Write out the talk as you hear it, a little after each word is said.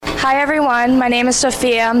Hi everyone, my name is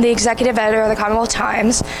Sophia. I'm the executive editor of the Commonwealth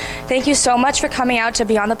Times. Thank you so much for coming out to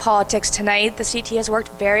Beyond the Politics tonight. The CT has worked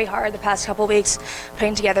very hard the past couple weeks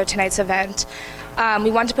putting together tonight's event.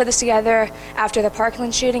 We wanted to put this together after the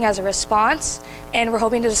Parkland shooting as a response, and we're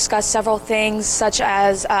hoping to discuss several things such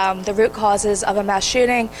as the root causes of a mass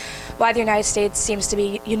shooting, why the United States seems to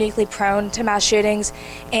be uniquely prone to mass shootings,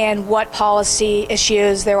 and what policy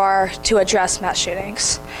issues there are to address mass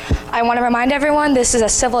shootings. I want to remind everyone this is a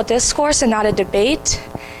civil discourse and not a debate.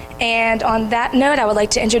 And on that note, I would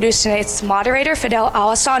like to introduce tonight's moderator, Fidel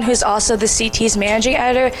Alasan, who's also the CT's managing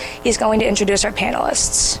editor. He's going to introduce our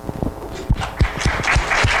panelists.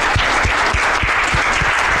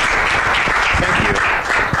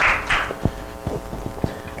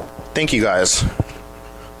 Thank you, guys.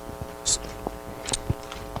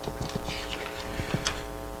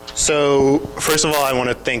 So, first of all, I want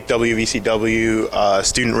to thank WVCW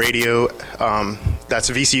Student Radio. That's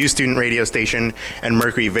VCU Student Radio Station and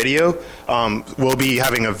Mercury Video. We'll be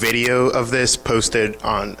having a video of this posted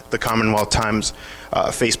on the Commonwealth Times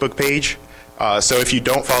Facebook page. So if you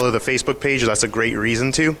don't follow the Facebook page, that's a great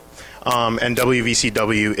reason to. And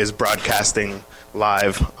WVCW is broadcasting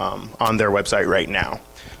live on their website right now.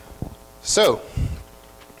 So,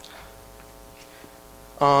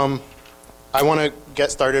 I want to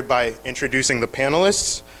get started by introducing the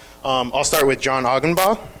panelists. I'll start with John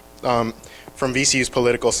Augenbaugh from VCU's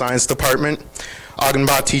Political Science Department.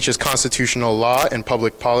 Augenbaugh teaches constitutional law and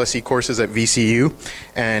public policy courses at VCU,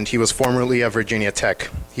 and he was formerly at Virginia Tech.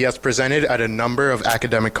 He has presented at a number of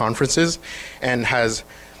academic conferences and has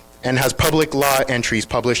public law entries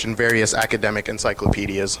published in various academic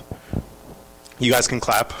encyclopedias. You guys can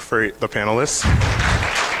clap for the panelists.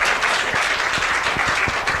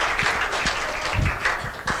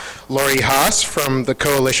 Lori Haas from the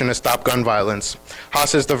Coalition to Stop Gun Violence.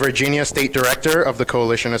 Haas is the Virginia State Director of the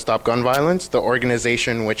Coalition to Stop Gun Violence, the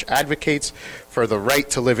organization which advocates for the right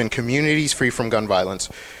to live in communities free from gun violence.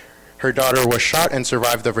 Her daughter was shot and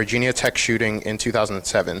survived the Virginia Tech shooting in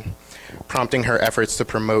 2007, prompting her efforts to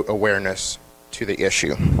promote awareness to the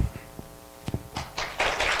issue.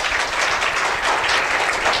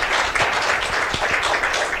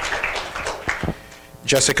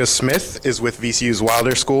 Jessica Smith is with VCU's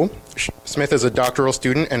Wilder School. Smith is a doctoral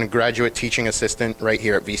student and a graduate teaching assistant right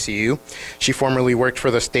here at VCU. She formerly worked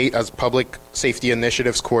for the state as Public Safety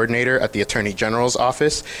Initiatives Coordinator at the Attorney General's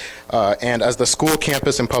Office and as the School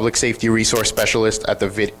Campus and Public Safety Resource Specialist at the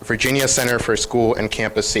Virginia Center for School and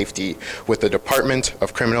Campus Safety with the Department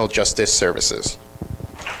of Criminal Justice Services.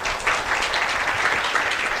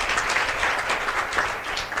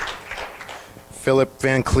 Philip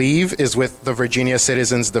Van Cleve is with the Virginia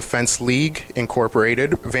Citizens Defense League,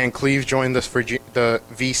 Incorporated. Van Cleve joined the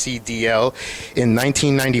VCDL in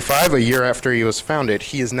 1995, a year after he was founded.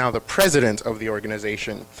 He is now the president of the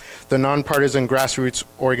organization. The nonpartisan grassroots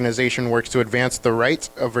organization works to advance the right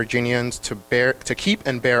of Virginians to keep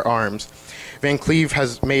and bear arms. Van Cleve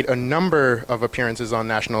has made a number of appearances on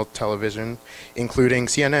national television, including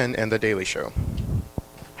CNN and The Daily Show.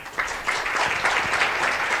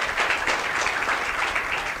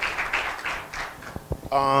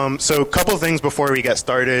 So a couple things before we get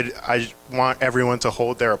started. I want everyone to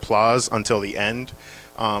hold their applause until the end.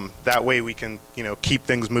 That way we can, keep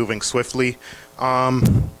things moving swiftly.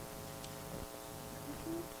 And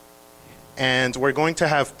we're going to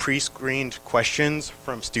have pre-screened questions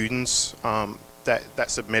from students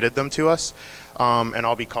that submitted them to us. And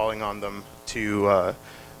I'll be calling on them to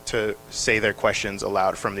say their questions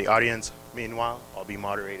aloud from the audience. Meanwhile, I'll be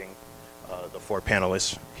moderating the four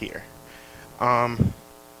panelists here.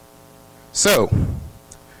 So,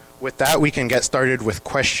 with that, we can get started with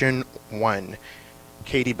question 1.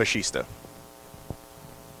 Katie Bashista.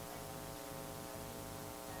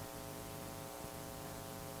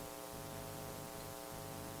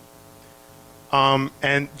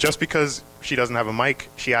 And just because she doesn't have a mic,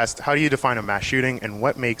 she asked, how do you define a mass shooting and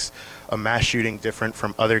what makes a mass shooting different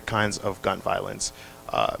from other kinds of gun violence?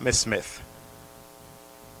 Ms. Smith.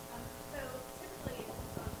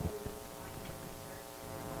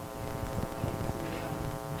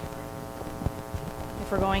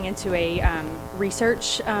 We're going into a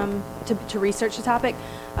research to research the topic.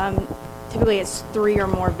 Typically, it's 3 or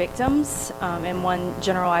more victims in one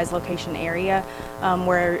generalized location area,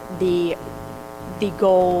 where the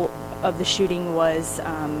goal of the shooting was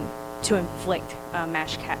to inflict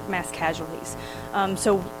mass casualties.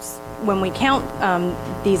 So when we count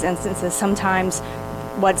these instances, sometimes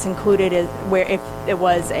what's included is where if it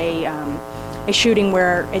was a a shooting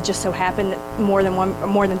where it just so happened that more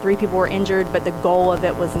than 3 people were injured, but the goal of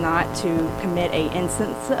it was not to commit a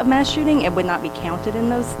instance of mass shooting, it would not be counted in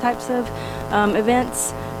those types of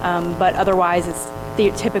events. But otherwise,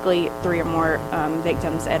 it's typically 3 or more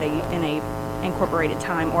victims in a incorporated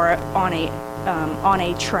time or on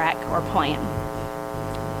a track or plan.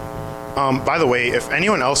 By the way, if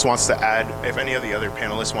anyone else wants to add, if any of the other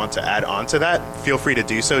panelists want to add on to that, feel free to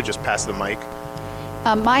do so. Just pass the mic.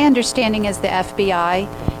 My understanding is the FBI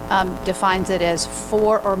defines it as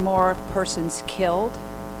 4 or more persons killed,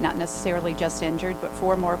 not necessarily just injured, but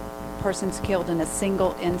 4 or more persons killed in a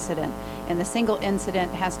single incident. And the single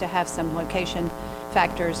incident has to have some location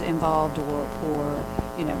factors involved, or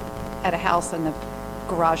at a house in the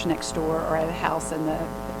garage next door, or at a house in the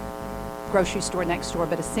grocery store next door,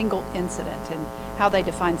 but a single incident. And how they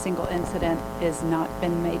define single incident has not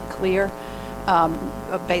been made clear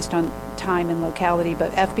based on time and locality,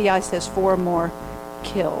 but FBI says 4 or more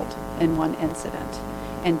killed in one incident.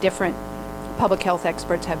 And different public health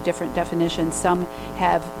experts have different definitions. Some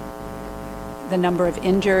have the number of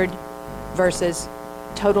injured versus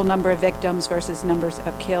total number of victims versus numbers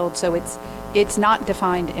of killed. So it's not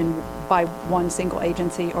defined by one single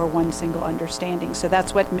agency or one single understanding. So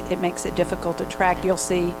that's what it makes it difficult to track. You'll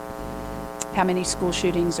see how many school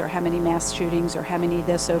shootings or how many mass shootings or how many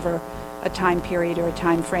this over a time period or a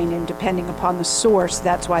time frame, and depending upon the source,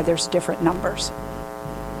 that's why there's different numbers.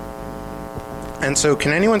 And so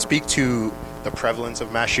can anyone speak to the prevalence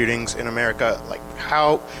of mass shootings in America? Like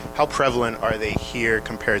how prevalent are they here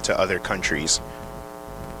compared to other countries?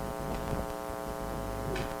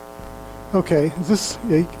 Okay,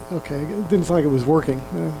 okay, it didn't sound like it was working.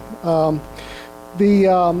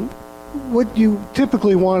 What you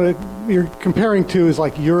typically you're comparing to is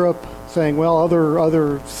like Europe, saying, well,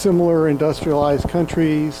 other similar industrialized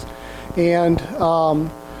countries. And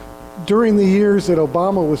during the years that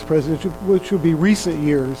Obama was president, which would be recent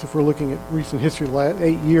years, if we're looking at recent history, the last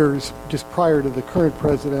 8 years just prior to the current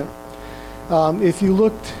president, if you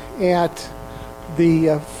looked at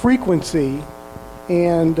the frequency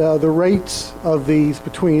and the rates of these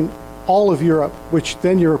between all of Europe, which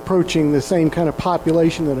then you're approaching the same kind of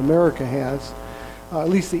population that America has, at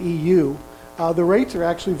least the EU, the rates are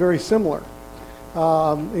actually very similar.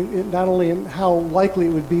 Not only in how likely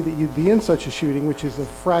it would be that you'd be in such a shooting, which is a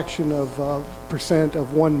fraction of percent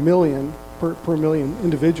of 1 million per million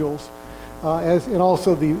individuals, and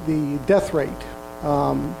also the death rate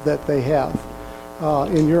that they have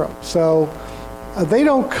in Europe. So they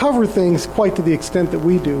don't cover things quite to the extent that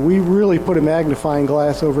we do. We really put a magnifying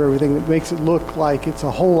glass over everything that makes it look like it's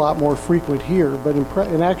a whole lot more frequent here, but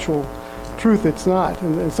in actual truth, it's not.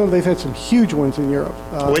 And they've had some huge ones in Europe.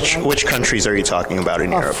 Which countries are you talking about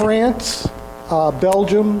in Europe? France,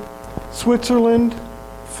 Belgium, Switzerland,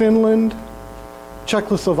 Finland,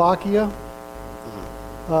 Czechoslovakia.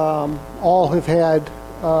 All have had,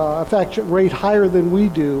 in fact, rate higher than we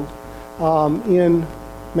do in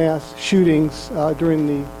mass shootings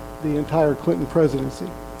during the entire Clinton presidency.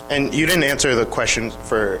 And you didn't answer the question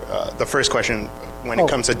for the first question when it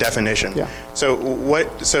comes to definition. Yeah. So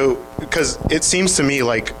because it seems to me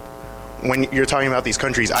like when you're talking about these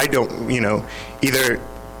countries, I don't, either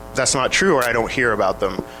that's not true or I don't hear about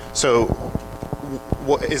them. So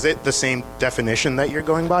is it the same definition that you're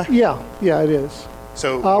going by? Yeah, it is.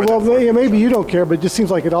 So maybe you don't care, but it just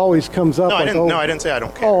seems like it always comes up. No, I didn't say I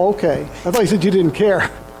don't care. Oh, okay. I thought you said you didn't care.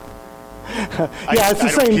 It's the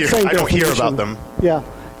same definition. I don't hear about them. Yeah.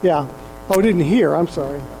 Oh, didn't hear. I'm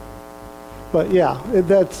sorry. But yeah,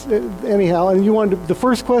 that's anyhow. And you wanted the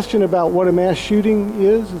first question about what a mass shooting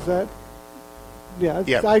is that? Yeah.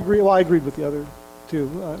 I agree. Well, I agreed with the other two.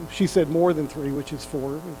 She said more than 3, which is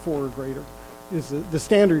 4 or greater, is the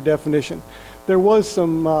standard definition. There was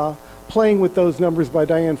some playing with those numbers by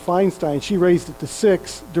Dianne Feinstein. She raised it to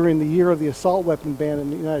 6 during the year of the assault weapon ban in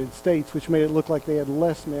the United States, which made it look like they had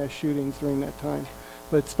less mass shootings during that time.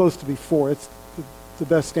 But it's supposed to be 4. It's the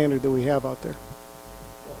best standard that we have out there.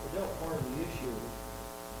 Well, Fidel, part of the issue.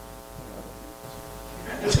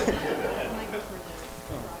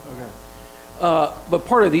 But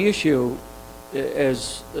part of the issue,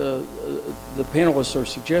 as the panelists are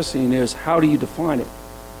suggesting, is how do you define it?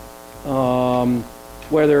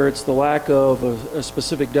 Whether it's the lack of a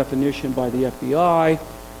specific definition by the FBI,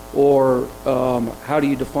 or how do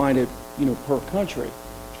you define it, per country?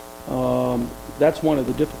 That's one of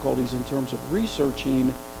the difficulties in terms of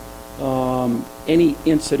researching any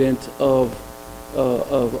incident of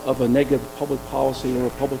a negative public policy or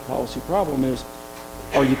a public policy problem is,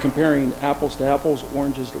 are you comparing apples to apples,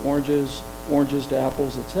 oranges to oranges, oranges to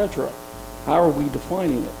apples, etc.? How are we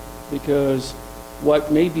defining it? Because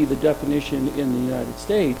what may be the definition in the United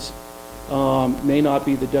States may not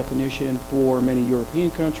be the definition for many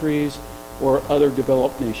European countries or other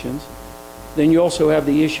developed nations. Then you also have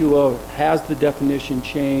the issue of, has the definition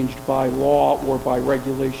changed by law or by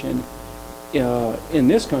regulation in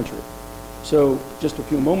this country? So just a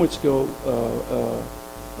few moments ago,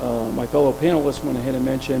 my fellow panelists went ahead and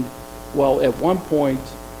mentioned, well, at one point,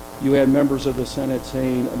 you had members of the Senate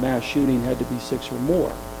saying a mass shooting had to be 6 or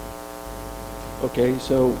more. Okay,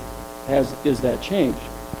 so is that changed?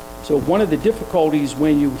 So one of the difficulties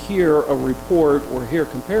when you hear a report or hear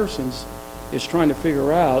comparisons is trying to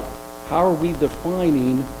figure out, how are we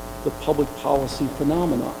defining the public policy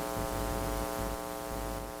phenomenon?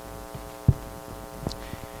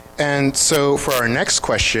 And so for our next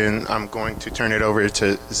question, I'm going to turn it over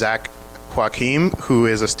to Zach Joachim, who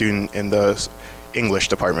is a student in the English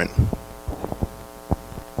department.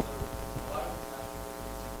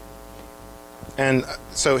 And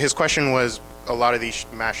so his question was, a lot of these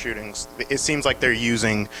mass shootings, it seems like they're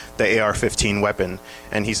using the AR-15 weapon.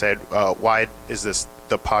 And he said, why is this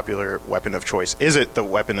the popular weapon of choice? Is it the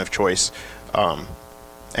weapon of choice?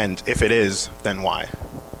 And if it is, then why?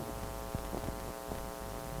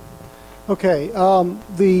 Okay, one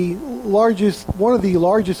of the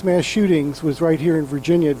largest mass shootings was right here in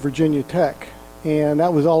Virginia at Virginia Tech, and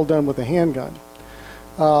that was all done with a handgun.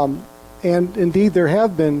 And indeed, there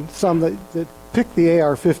have been some that picked the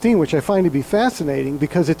AR-15, which I find to be fascinating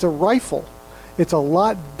because it's a rifle. It's a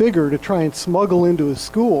lot bigger to try and smuggle into a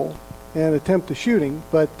school and attempt a shooting,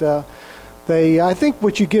 but I think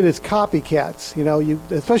what you get is copycats. You know,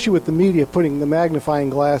 especially with the media putting the magnifying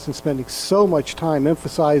glass and spending so much time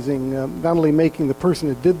emphasizing not only making the person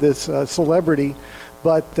that did this a celebrity,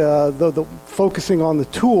 but the focusing on the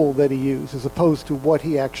tool that he used as opposed to what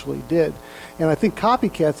he actually did. And I think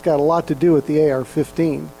copycats got a lot to do with the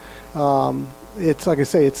AR-15. It's like I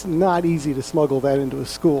say, it's not easy to smuggle that into a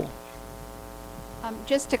school.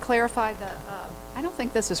 Just to clarify, I don't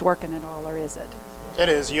think this is working at all, or is it? It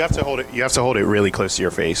is. You have to hold it. You have to hold it really close to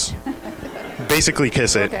your face. Basically,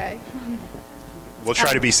 kiss it. Okay. We'll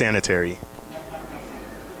try to be sanitary.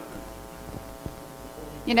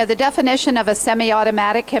 You know, the definition of a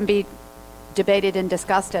semi-automatic can be debated and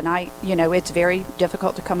discussed, and it's very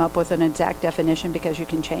difficult to come up with an exact definition because you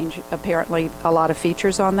can change apparently a lot of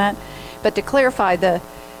features on that. But to clarify, the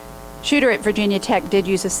shooter at Virginia Tech did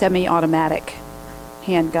use a semi-automatic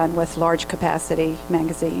handgun with large capacity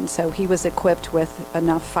magazine, so he was equipped with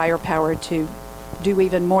enough firepower to do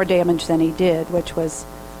even more damage than he did, which was,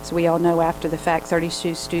 as we all know after the fact,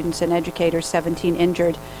 32 students and educators, 17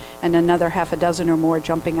 injured, and another half a dozen or more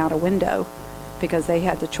jumping out a window because they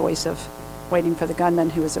had the choice of waiting for the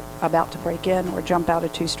gunman who was about to break in or jump out a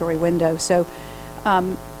 2-story window. So,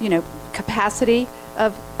 capacity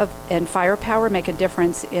and firepower make a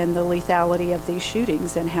difference in the lethality of these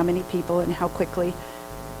shootings and how many people and how quickly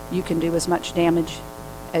you can do as much damage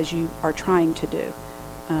as you are trying to do.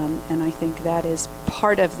 And I think that is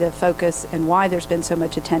part of the focus and why there's been so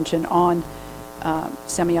much attention on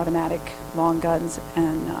semi-automatic long guns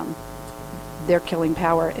and their killing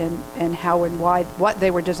power and how and why, what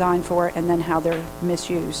they were designed for, and then how they're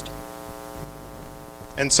misused.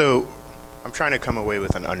 And so I'm trying to come away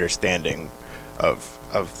with an understanding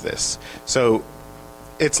of this. So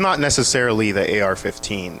it's not necessarily the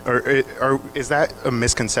AR-15, or is that a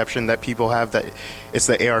misconception that people have, that it's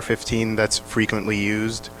the AR-15 that's frequently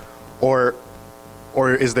used, or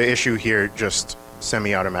is the issue here just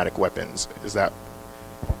semi-automatic weapons? Is that?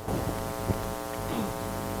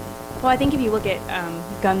 Well, I think if you look at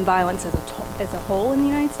gun violence as a whole in the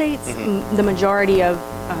United States, the majority of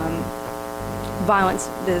violence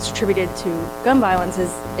that is attributed to gun violence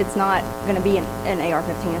it's not going to be an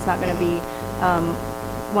AR-15. It's not going to be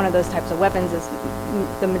one of those types of weapons.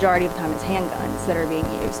 The majority of the time it's handguns that are being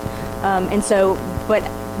used. And so, but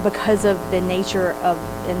because of the nature of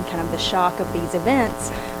and kind of the shock of these events,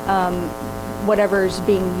 whatever's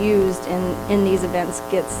being used in these events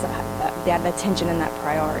gets that attention and that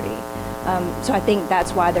priority. So I think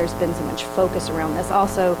that's why there's been so much focus around this.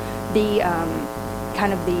 Also, the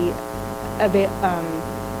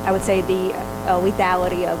I would say the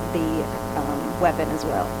lethality of the weapon as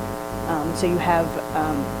well. So you have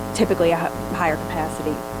typically a higher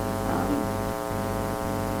capacity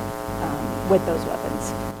with those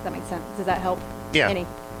weapons. Does that make sense? Does that help? Yeah.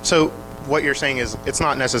 So what you're saying is it's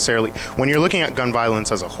not necessarily, when you're looking at gun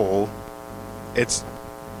violence as a whole, it's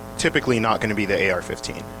typically not going to be the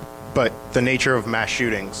AR-15. But the nature of mass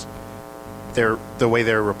shootings, the way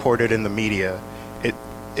they're reported in the media, it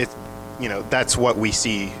that's what we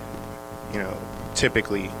see,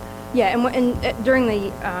 typically Yeah, and during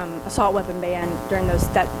the assault weapon ban, during those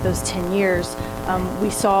 10 years, we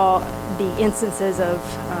saw the instances of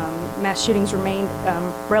mass shootings remained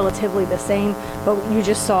relatively the same, but you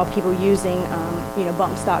just saw people using,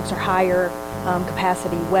 bump stocks or higher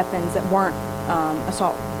capacity weapons that weren't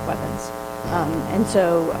assault weapons. And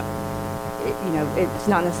so, it's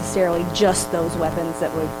not necessarily just those weapons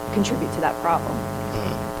that would contribute to that problem.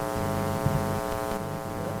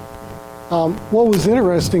 What was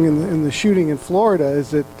interesting in the shooting in Florida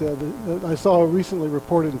is that I saw recently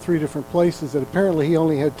reported in 3 different places that apparently he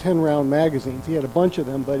only had 10-round magazines. He had a bunch of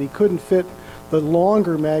them, but he couldn't fit the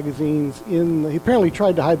longer magazines in. He apparently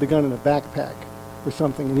tried to hide the gun in a backpack or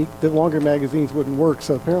something, and the longer magazines wouldn't work.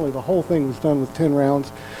 So apparently the whole thing was done with 10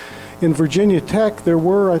 rounds. In Virginia Tech, there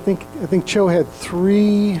were I think Cho had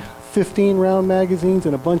 3 15-round magazines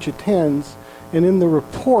and a bunch of 10s, and in the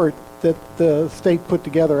report that the state put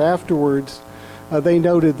together afterwards, they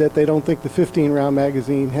noted that they don't think the 15-round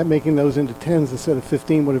magazine, making those into 10s instead of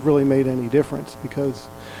 15, would have really made any difference, because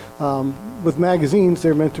with magazines,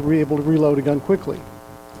 they're meant to be able to reload a gun quickly.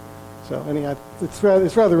 So anyhow, it's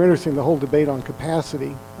rather interesting, the whole debate on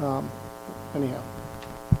capacity. Anyhow.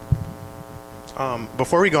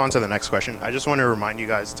 Before we go on to the next question, I just want to remind you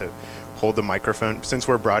guys to hold the microphone, since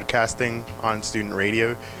we're broadcasting on student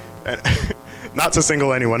radio. And not to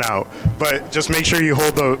single anyone out, but just make sure you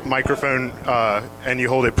hold the microphone and you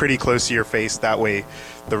hold it pretty close to your face. That way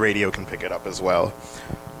the radio can pick it up as well.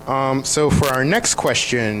 So for our next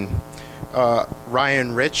question,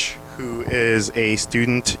 Ryan Rich, who is a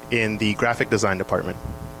student in the graphic design department.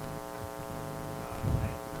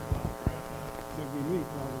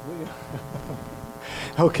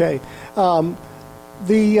 Okay.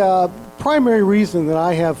 The primary reason that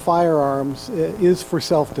I have firearms is for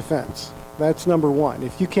self-defense. That's number one.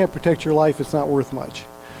 If you can't protect your life, it's not worth much.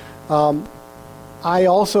 I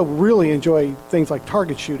also really enjoy things like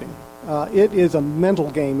target shooting. It is a mental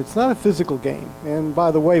game. It's not a physical game. And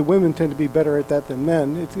by the way, women tend to be better at that than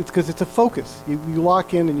men. It's because it's a focus. You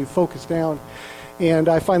lock in and you focus down. And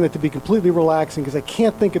I find that to be completely relaxing because I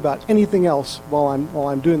can't think about anything else while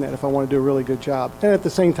I'm doing that if I want to do a really good job. And at the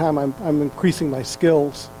same time, I'm increasing my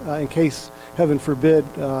skills in case, heaven forbid,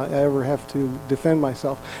 I ever have to defend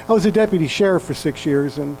myself. I was a deputy sheriff for 6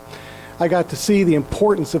 years, and I got to see the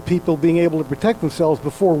importance of people being able to protect themselves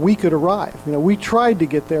before we could arrive. We tried to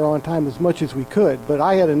get there on time as much as we could, but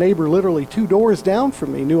I had a neighbor literally 2 doors down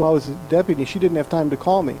from me, knew I was a deputy. She didn't have time to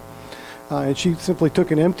call me. And she simply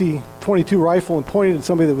took an empty .22 rifle and pointed at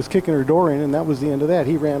somebody that was kicking her door in, and that was the end of that.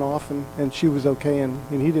 He ran off, and she was okay, and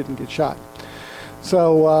he didn't get shot.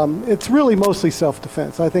 So it's really mostly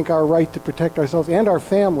self-defense. I think our right to protect ourselves and our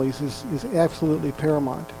families is absolutely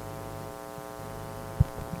paramount.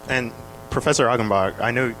 And Professor Augenbach,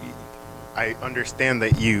 I understand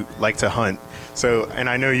that you like to hunt. So, and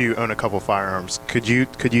I know you own a couple firearms. Could you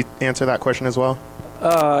answer that question as well?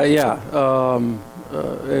 Yeah.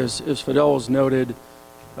 As Fidel has noted,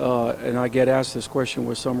 and I get asked this question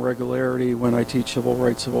with some regularity when I teach civil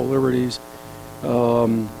rights, civil liberties,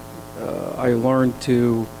 I learned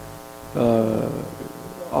to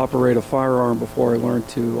operate a firearm before I learned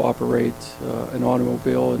to operate an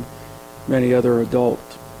automobile and many other adult,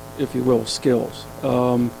 if you will, skills.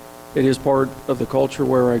 It is part of the culture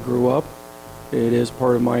where I grew up. It is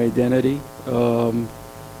part of my identity. I've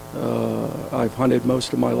hunted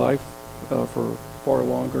most of my life for far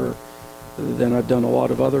longer than I've done a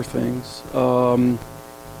lot of other things.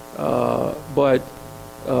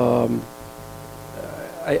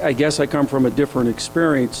 I guess I come from a different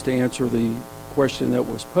experience to answer the question that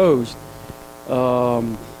was posed.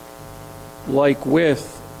 Like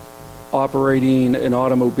with operating an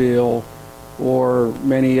automobile or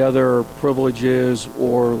many other privileges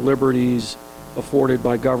or liberties afforded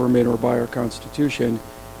by government or by our Constitution,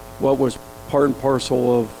 what was part and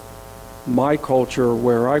parcel of my culture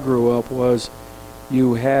where I grew up was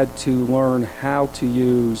you had to learn how to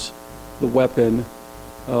use the weapon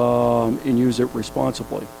and use it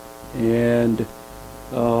responsibly. And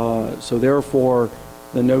so therefore,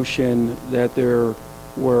 the notion that there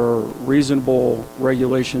were reasonable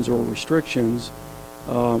regulations or restrictions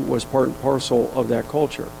was part and parcel of that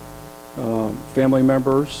culture. Family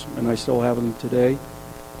members, and I still have them today,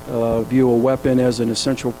 view a weapon as an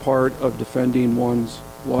essential part of defending one's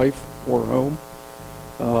life or home.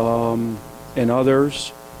 And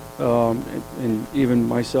others, and even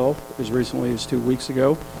myself, as recently as 2 weeks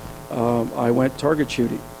ago, I went target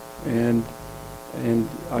shooting, and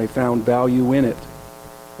I found value in it.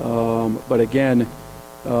 But again,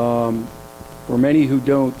 for many who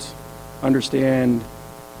don't understand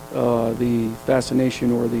the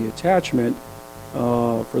fascination or the attachment,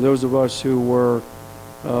 For those of us who were,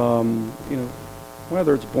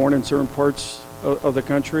 whether it's born in certain parts of the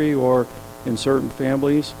country or in certain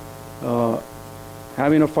families,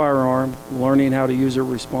 having a firearm, learning how to use it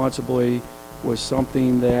responsibly was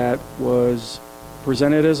something that was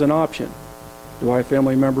presented as an option. Do I have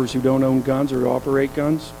family members who don't own guns or operate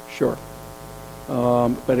guns? Sure.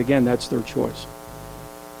 But again, that's their choice.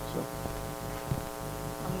 So.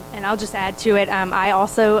 And I'll just add to it, I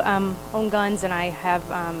also own guns, and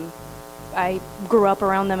I grew up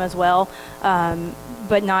around them as well,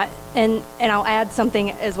 but not, and I'll add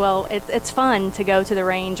something as well. It's fun to go to the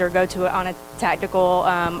range or go to on a tactical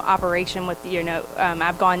operation with,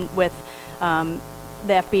 I've gone with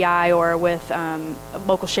the FBI or with a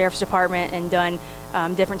local sheriff's department and done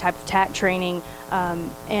different type of TAC training.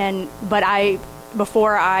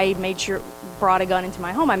 Before I brought a gun into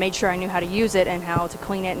my home, I made sure I knew how to use it and how to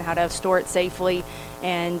clean it and how to store it safely,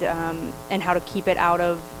 and how to keep it out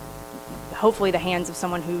of, hopefully, the hands of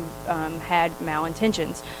someone who had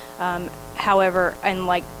malintentions. However, and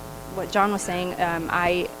like what John was saying,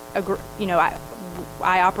 I agree,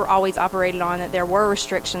 always operated on that there were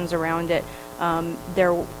restrictions around it.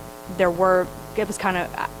 It was kind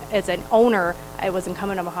of, as an owner, it was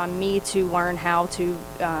incumbent upon me to learn how to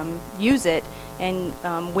use it, and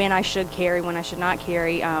when I should carry, when I should not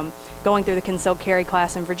carry. Going through the concealed carry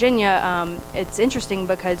class in Virginia, it's interesting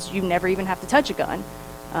because you never even have to touch a gun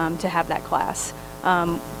to have that class.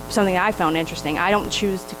 Something that I found interesting. I don't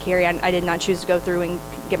choose to carry. I did not choose to go through and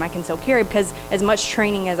get my concealed carry because as much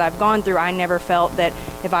training as I've gone through, I never felt that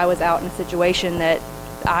if I was out in a situation that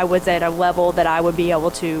I was at a level that I would be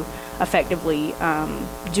able to effectively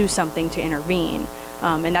do something to intervene.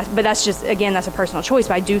 But that's just, again, that's a personal choice.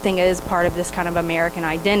 But I do think it is part of this kind of American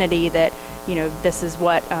identity that, this is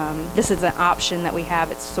what, this is an option that we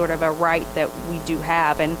have. It's sort of a right that we do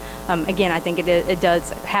have. And again, I think it does.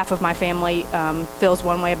 Half of my family feels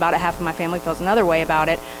one way about it. Half of my family feels another way about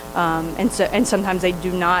it. And sometimes they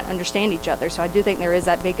do not understand each other. So I do think there is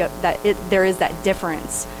there is that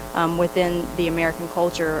difference within the American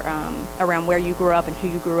culture around where you grew up and who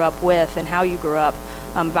you grew up with and how you grew up,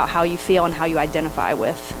 about how you feel and how you identify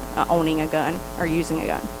with owning a gun or using a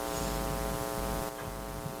gun.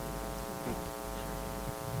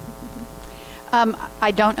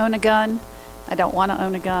 I don't own a gun. I don't want to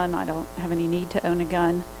own a gun. I don't have any need to own a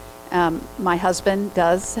gun. My husband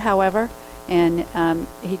does, however, and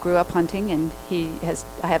he grew up hunting, and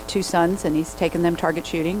I have 2 sons, and he's taken them target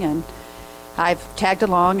shooting, and I've tagged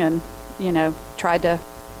along and, tried to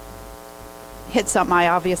hit something. I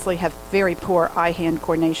obviously have very poor eye-hand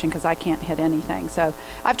coordination because I can't hit anything. So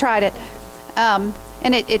I've tried it.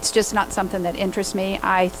 And it's just not something that interests me.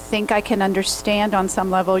 I think I can understand on some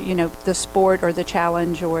level, the sport or the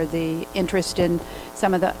challenge or the interest in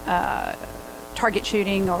some of the target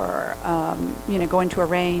shooting or, going to a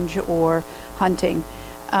range or hunting.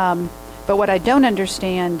 But what I don't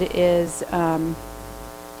understand is,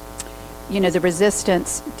 the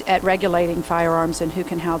resistance at regulating firearms and who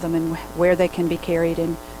can have them and where they can be carried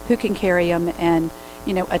and who can carry them, and,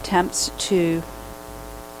 attempts to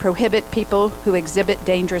prohibit people who exhibit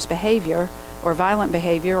dangerous behavior or violent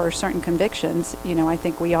behavior or certain convictions. I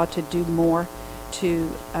think we ought to do more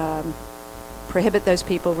to prohibit those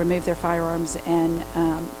people, remove their firearms, and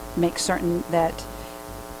make certain that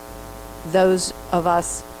those of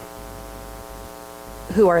us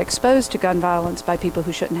who are exposed to gun violence by people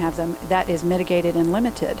who shouldn't have them, that is mitigated and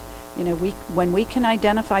limited. When we can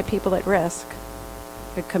identify people at risk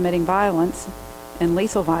of committing violence and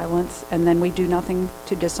lethal violence, and then we do nothing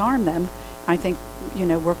to disarm them, I think,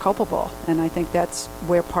 we're culpable. And I think that's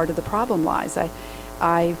where part of the problem lies.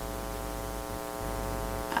 I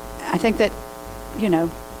think that,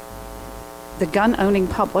 the gun-owning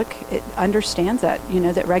public, it understands that,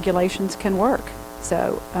 that regulations can work.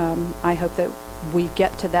 So I hope that we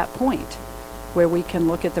get to that point where we can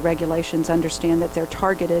look at the regulations, understand that they're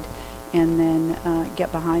targeted, and then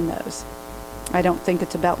get behind those. I don't think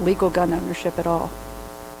it's about legal gun ownership at all.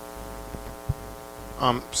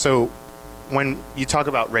 So when you talk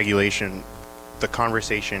about regulation, the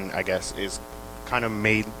conversation, I guess, is kind of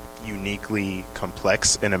made uniquely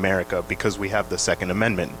complex in America because we have the Second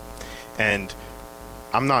Amendment. And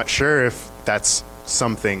I'm not sure if that's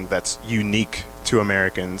something that's unique to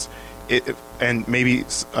Americans. And maybe,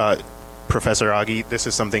 Professor Aghi, this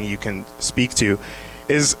is something you can speak to.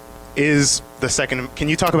 Can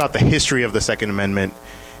you talk about the history of the Second Amendment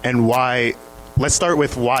and why? Let's start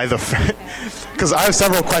with why because I have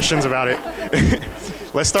several questions about it.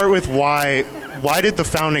 Let's start with why did the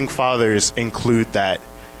Founding Fathers include that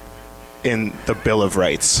in the Bill of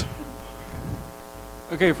Rights?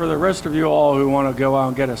 Okay, for the rest of you all who want to go out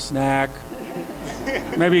and get a snack,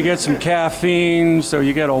 maybe get some caffeine so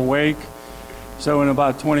you get awake. So in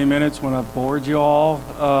about 20 minutes when I've bored you all,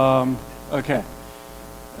 okay.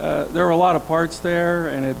 There are a lot of parts there,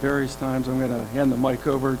 and at various times I'm going to hand the mic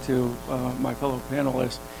over to my fellow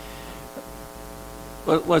panelists.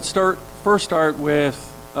 But let's first start with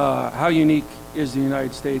how unique is the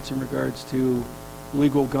United States in regards to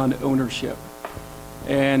legal gun ownership.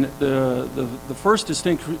 And the first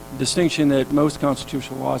distinction that most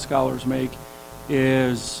constitutional law scholars make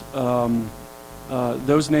is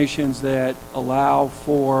those nations that allow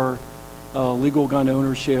for legal gun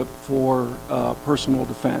ownership for personal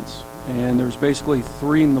defense. And there's basically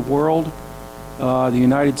 3 in the world, the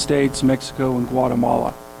United States, Mexico, and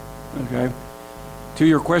Guatemala. Okay. To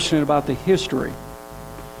your question about the history,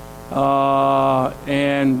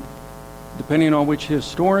 and depending on which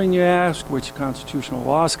historian you ask, which constitutional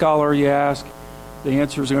law scholar you ask, the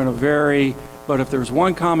answers are going to vary. But if there's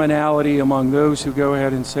one commonality among those who go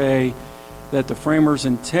ahead and say that the framers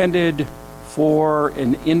intended for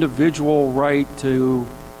an individual right to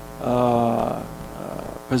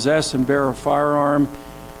possess and bear a firearm,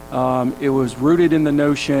 it was rooted in the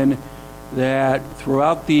notion that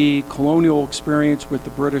throughout the colonial experience with the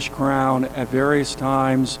British Crown, at various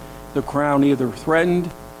times, the Crown either threatened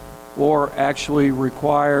or actually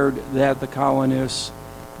required that the colonists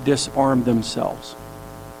disarm themselves.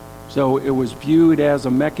 So it was viewed as a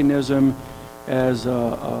mechanism, as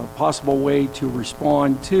a possible way to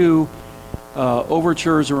respond to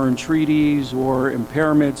overtures or entreaties or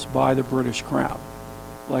impairments by the British Crown.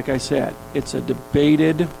 Like I said, it's a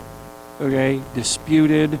debated,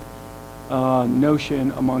 disputed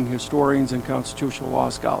notion among historians and constitutional law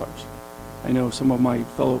scholars. I know some of my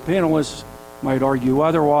fellow panelists might argue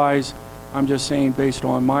otherwise. I'm just saying, based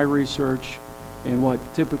on my research and what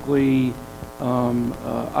typically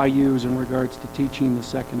I use in regards to teaching the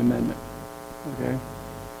Second Amendment. Okay.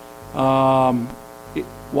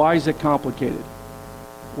 Why is it complicated?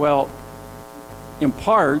 Well, in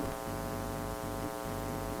part,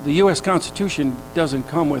 the U.S. Constitution doesn't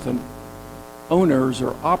come with an owner's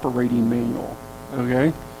or operating manual,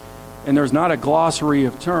 okay? And there's not a glossary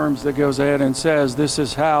of terms that goes ahead and says this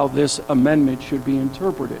is how this amendment should be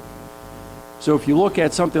interpreted. So if you look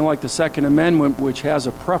at something like the Second Amendment, which has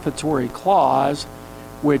a prefatory clause,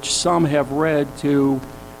 which some have read to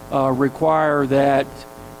require that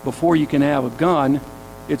before you can have a gun,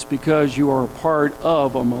 it's because you are a part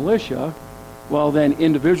of a militia, well then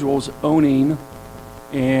individuals owning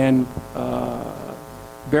and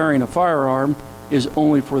bearing a firearm is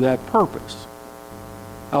only for that purpose.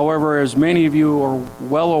 However, as many of you are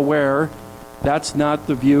well aware, that's not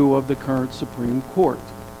the view of the current Supreme Court.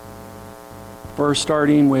 First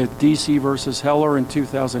starting with D.C. versus Heller in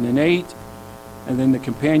 2008, and then the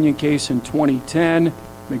companion case in 2010,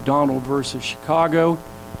 McDonald versus Chicago.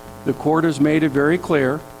 The court has made it very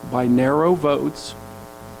clear by narrow votes,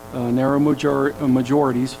 narrow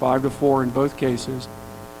majorities, 5-4 in both cases,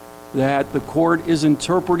 that the court is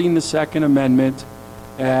interpreting the Second Amendment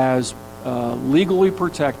as legally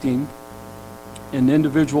protecting an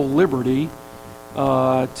individual liberty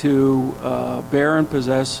to bear and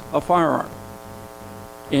possess a firearm.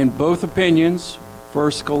 In both opinions,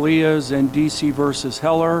 first Scalia's and D.C. versus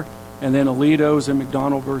Heller, and then Alito's and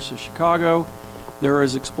McDonald versus Chicago, there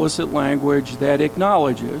is explicit language that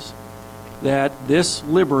acknowledges that this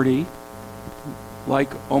liberty, like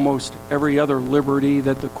almost every other liberty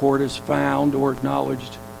that the court has found or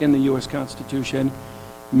acknowledged in the U.S. Constitution,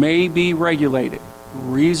 may be regulated.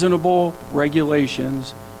 Reasonable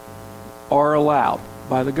regulations are allowed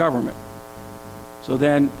by the government. So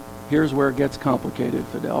then, here's where it gets complicated,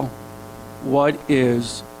 Fidel. What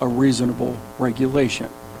is a reasonable regulation?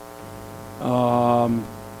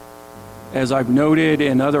 As I've noted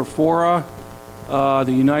in other fora,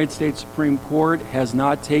 the United States Supreme Court has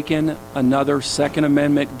not taken another Second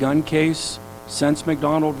Amendment gun case since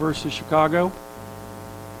McDonald versus Chicago.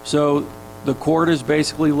 So the court has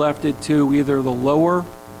basically left it to either the lower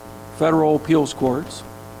federal appeals courts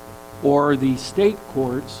or the state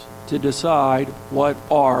courts to decide what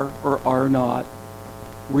are or are not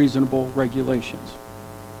reasonable regulations.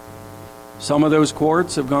 Some of those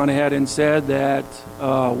courts have gone ahead and said that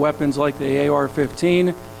weapons like the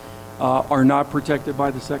AR-15 are not protected by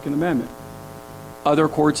the Second Amendment. Other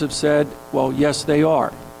courts have said, well, yes, they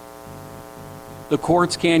are. The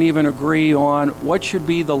courts can't even agree on what should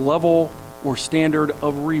be the level or standard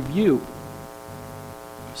of review.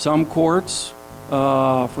 Some courts,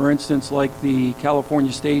 for instance, like the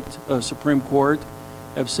California State Supreme Court,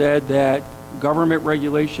 have said that government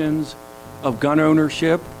regulations of gun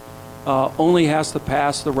ownership only has to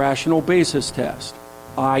pass the rational basis test,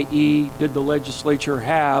 i.e., did the legislature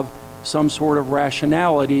have some sort of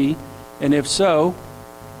rationality, and if so,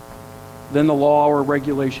 then the law or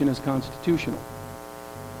regulation is constitutional.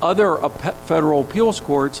 Other federal appeals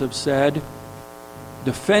courts have said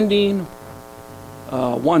defending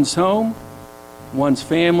one's home, one's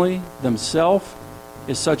family, themselves,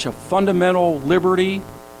 is such a fundamental liberty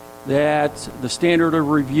that the standard of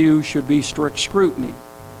review should be strict scrutiny.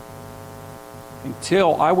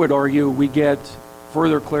 Until, I would argue, we get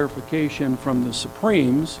further clarification from the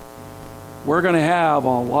Supremes, we're going to have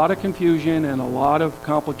a lot of confusion and a lot of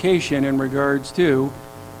complication in regards to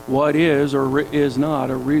what is or is not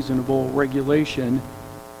a reasonable regulation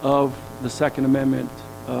of the Second Amendment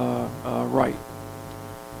right.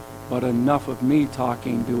 But enough of me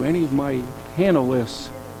talking. Do any of my panelists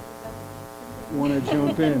want to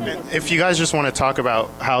jump in? If you guys just want to talk about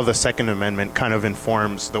how the Second Amendment kind of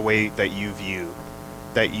informs the way that you view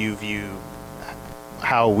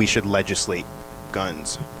how we should legislate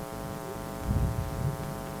guns.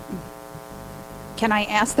 Can I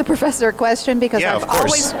ask the professor a question? Because Yeah, I've of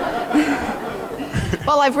course. always,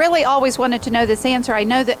 well, I've really always wanted to know this answer. I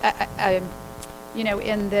know that,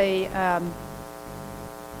 in the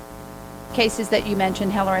cases that you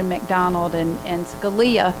mentioned, Heller and McDonald and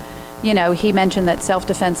Scalia, he mentioned that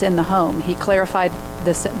self-defense in the home. He clarified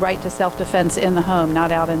the right to self-defense in the home,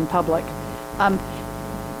 not out in public.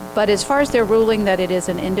 But as far as their ruling that it is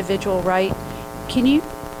an individual right, can you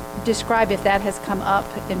describe if that has come up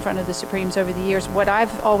in front of the Supremes over the years? What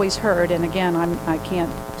I've always heard, and again, I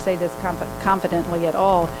can't say this confidently at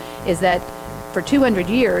all, is that for 200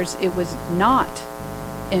 years it was not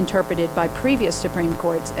interpreted by previous Supreme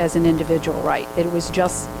Courts as an individual right. It was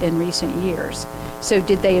just in recent years. So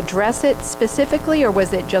did they address it specifically, or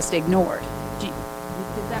was it just ignored? Does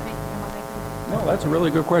that make sense? No, that's a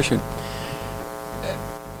really good question.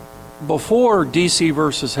 Before DC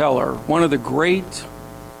versus Heller, one of the great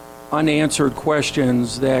unanswered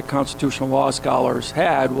questions that constitutional law scholars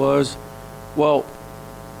had was, well,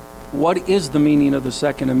 what is the meaning of the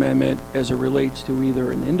Second Amendment as it relates to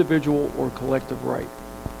either an individual or collective right?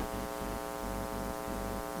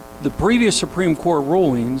 The previous Supreme Court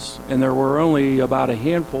rulings, and there were only about a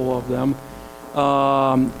handful of them,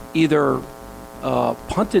 either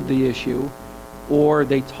punted the issue or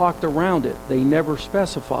they talked around it. They never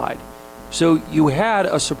specified. So you had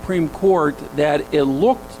a Supreme Court that it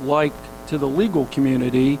looked like to the legal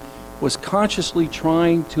community was consciously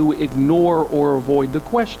trying to ignore or avoid the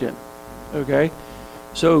question, okay?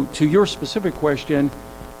 So to your specific question,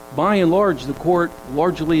 by and large, the court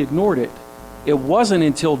largely ignored it. It wasn't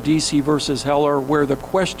until DC versus Heller, where the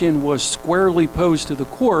question was squarely posed to the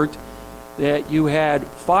court, that you had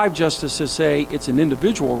 5 justices say it's an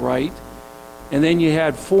individual right, and then you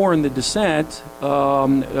had 4 in the dissent,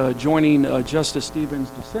 joining Justice Stevens'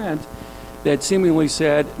 dissent, that seemingly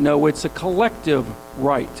said, no, it's a collective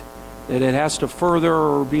right, that it has to further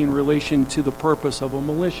or be in relation to the purpose of a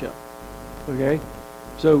militia, okay?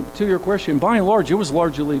 So to your question, by and large, it was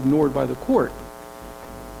largely ignored by the court.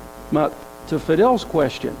 Now, to Fidel's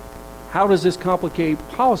question, how does this complicate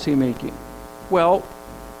policymaking? Well,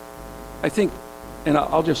 I think, and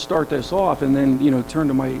I'll just start this off and then, turn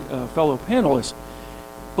to my fellow panelists.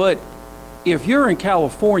 But if you're in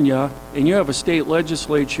California and you have a state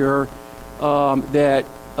legislature that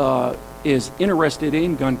is interested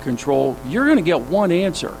in gun control, you're going to get one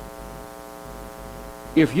answer.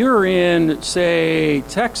 If you're in, say,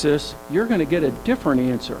 Texas, you're going to get a different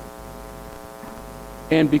answer.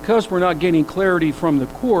 And because we're not getting clarity from the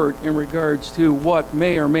court in regards to what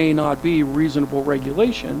may or may not be reasonable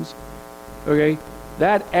regulations, okay,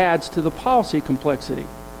 that adds to the policy complexity,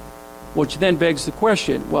 which then begs the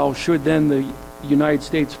question, well, should then the United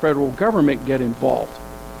States federal government get involved?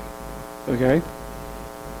 Okay?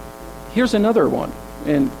 Here's another one,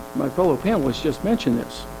 and my fellow panelists just mentioned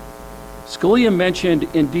this. Scalia mentioned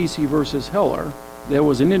in DC versus Heller there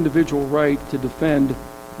was an individual right to defend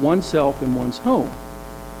oneself and one's home.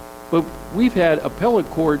 But we've had appellate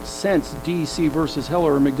courts since DC versus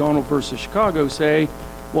Heller or McDonald versus Chicago say,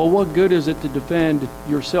 well, what good is it to defend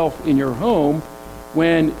yourself in your home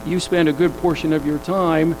when you spend a good portion of your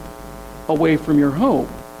time away from your home?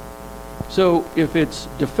 So if it's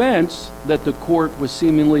defense that the court was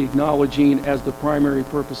seemingly acknowledging as the primary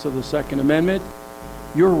purpose of the Second Amendment,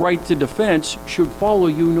 your right to defense should follow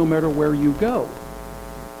you no matter where you go.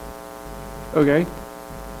 Okay?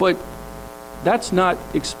 But that's not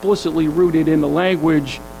explicitly rooted in the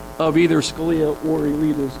language of either Scalia or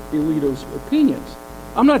Alito's opinions.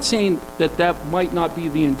 I'm not saying that that might not be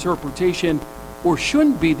the interpretation or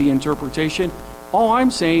shouldn't be the interpretation, All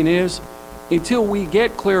I'm saying is, until we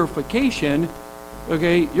get clarification,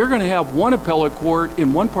 okay, you're going to have one appellate court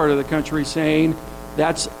in one part of the country saying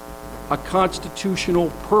that's a constitutional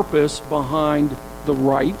purpose behind the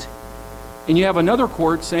right, and you have another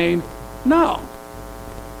court saying, no,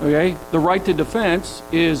 okay, the right to defense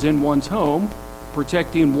is in one's home,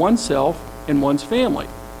 protecting oneself and one's family.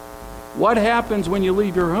 What happens when you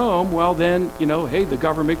leave your home? Well, then, you know, hey, the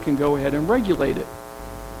government can go ahead and regulate it.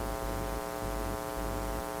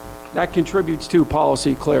 That contributes to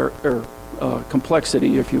policy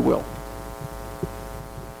complexity, if you will.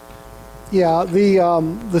 Yeah,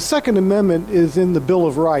 the Second Amendment is in the Bill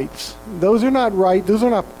of Rights. Those are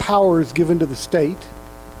not powers given to the state.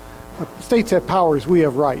 States have powers, we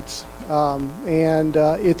have rights. And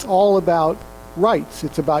it's all about rights.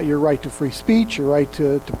 It's about your right to free speech, your right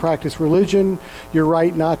to practice religion, your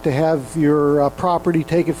right not to have your property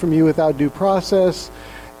taken from you without due process,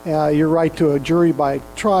 your right to a jury by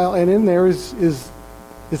trial, and in there is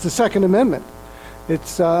the Second Amendment.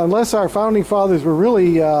 It's unless our founding fathers were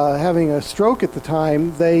really having a stroke at the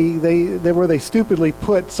time, they stupidly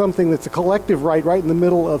put something that's a collective right in the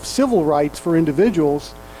middle of civil rights for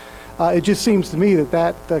individuals. It just seems to me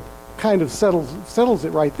that kind of settles it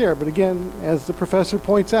right there. But again, as the professor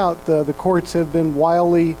points out, the courts have been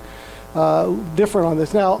wildly different on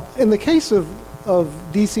this. Now, in the case of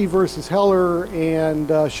D.C. versus Heller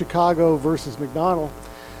and Chicago versus McDonnell,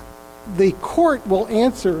 the court will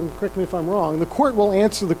answer, and correct me if I'm wrong, the court will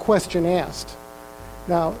answer the question asked.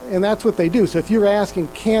 Now, and that's what they do. So if you're asking,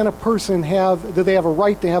 do they have a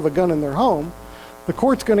right to have a gun in their home, the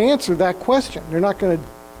court's going to answer that question. They're not going to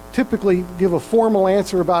typically give a formal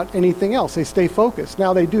answer about anything else. They stay focused.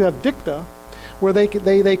 Now, they do have dicta, where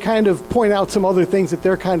they kind of point out some other things that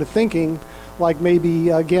they're kind of thinking, like maybe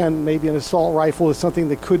an assault rifle is something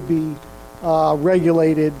that could be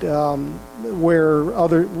regulated where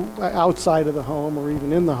outside of the home or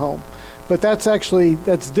even in the home. But that's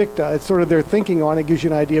dicta. It's sort of their thinking on it, gives you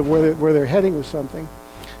an idea of where they're heading with something.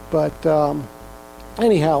 But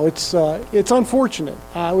anyhow, it's unfortunate.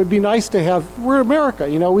 It would be nice to have, we're America,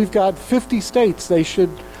 you know, we've got 50 states. They should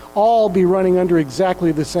all be running under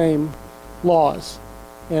exactly the same laws.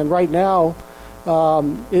 And right now,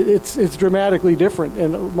 it's dramatically different,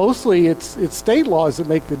 and mostly it's state laws that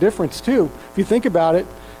make the difference too. If you think about it,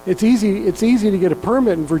 it's easy to get a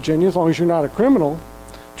permit in Virginia as long as you're not a criminal.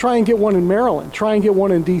 Try and get one in Maryland. Try and get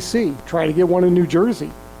one in D.C. Try to get one in New Jersey.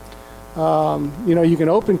 You know, you can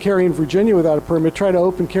open carry in Virginia without a permit. Try to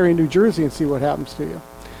open carry in New Jersey and see what happens to you.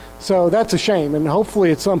 So that's a shame, and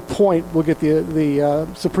hopefully at some point we'll get the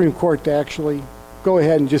Supreme Court to actually go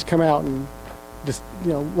ahead and just come out and just,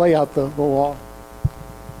 you know, lay out the law.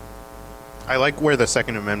 I like where the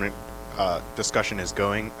Second Amendment discussion is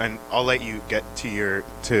going, and I'll let you get to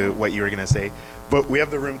what you were going to say. But we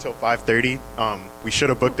have the room till 5:30. We should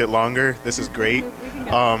have booked it longer. This is great.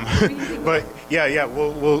 But yeah,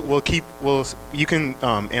 you can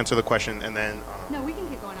answer the question and then. No, we can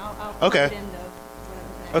keep going. I'll okay. put it in the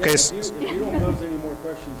whatever. Okay. If you don't pose any more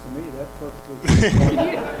questions to me, that's perfectly.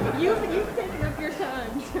 You've taken up your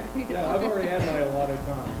time. Yeah, I've already had my allotted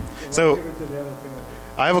time. So give it to the other thing.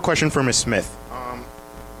 I have a question for Ms. Smith.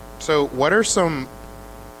 So what are some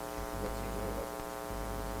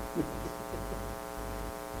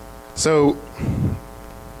So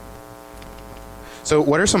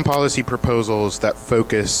what are some policy proposals that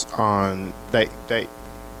focus on that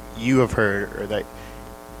you have heard or that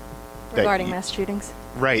Regarding mass shootings?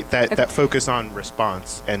 Right, that focus on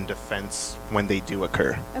response and defense when they do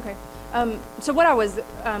occur. Okay. So what I was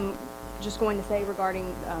just going to say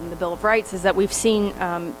regarding the Bill of Rights is that we've seen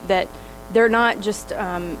that they're not just,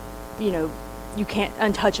 you can't,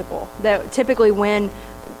 untouchable. That typically when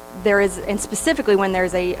there is, and specifically when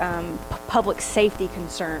there's a public safety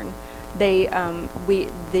concern, the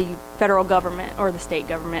federal government or the state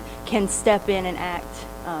government can step in and act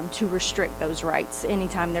to restrict those rights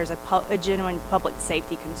anytime there's a genuine public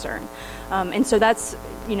safety concern. And so that's,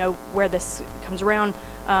 where this comes around,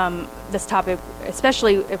 this topic,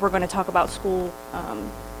 especially if we're going to talk about school,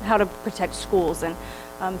 how to protect schools. And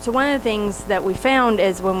so one of the things that we found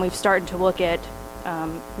is when we've started to look at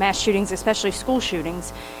mass shootings, especially school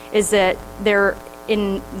shootings, is that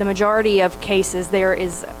in the majority of cases, there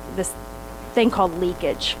is this thing called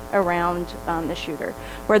leakage around the shooter,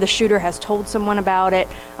 where the shooter has told someone about it.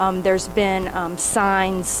 There's been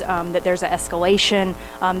signs that there's an escalation,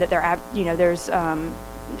 that there's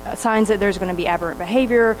signs that there's going to be aberrant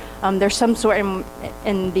behavior. There's some sort,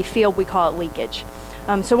 in the field we call it leakage.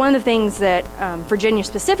 So one of the things that Virginia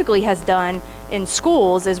specifically has done in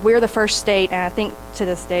schools is we're the first state, and I think to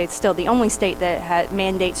this day it's still the only state that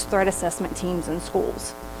mandates threat assessment teams in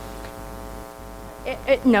schools.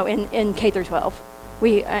 No, in K through 12.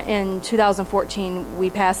 We in 2014 we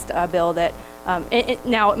passed a bill that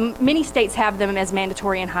now many states have them as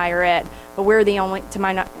mandatory in higher ed, but we're the only, to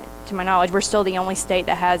my knowledge, we're still the only state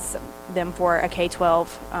that has them for a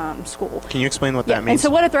K-12 school. Can you explain what that means? And so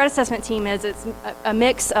what a threat assessment team is, it's a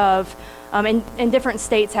mix of, and different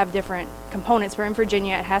states have different components, but in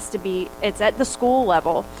Virginia it has to be, it's at the school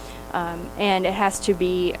level, and it has to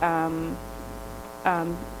be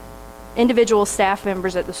individual staff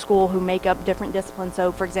members at the school who make up different disciplines.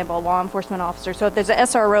 So for example, a law enforcement officer. So if there's an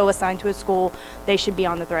SRO assigned to a school, they should be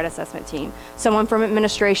on the threat assessment team. Someone from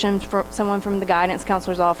administration, someone from the guidance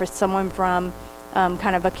counselor's office, someone from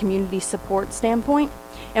kind of a community support standpoint.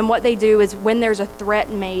 And what they do is when there's a threat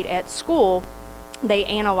made at school, they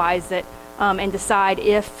analyze it and decide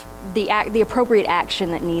if the appropriate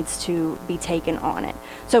action that needs to be taken on it.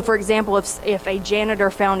 So for example, if a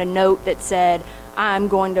janitor found a note that said,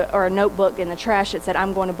 or a notebook in the trash that said,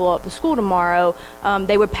 I'm going to blow up the school tomorrow,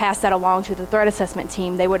 they would pass that along to the threat assessment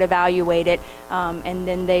team. They would evaluate it, and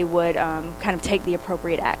then they would kind of take the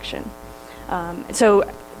appropriate action. So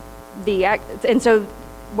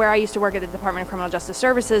where I used to work at the Department of Criminal Justice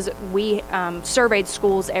Services, we surveyed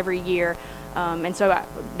schools every year. And so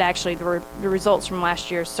actually the results from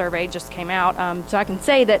last year's survey just came out. So I can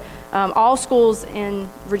say that all schools in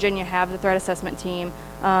Virginia have the threat assessment team.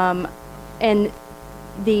 And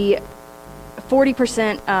the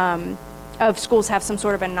 40% of schools have some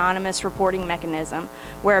sort of anonymous reporting mechanism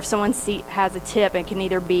where if someone has a tip, it can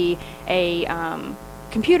either be a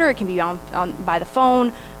computer, it can be on by the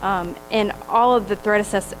phone, and all of the threat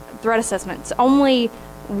assessments, only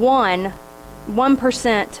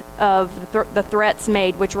 1% of the threats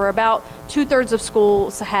made, which were about 2/3 of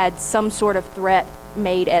schools had some sort of threat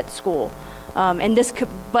made at school.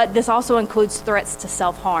 But this also includes threats to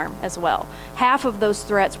self-harm as well. Half of those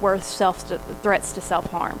threats were threats to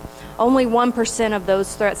self-harm. Only 1% of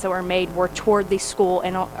those threats that were made were toward the school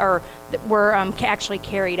or were actually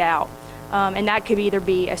carried out. And that could either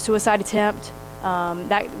be a suicide attempt.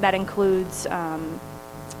 That includes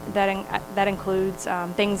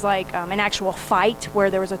things like an actual fight where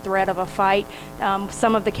there was a threat of a fight.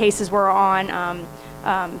 Some of the cases were on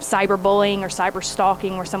cyberbullying or cyber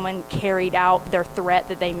stalking, where someone carried out their threat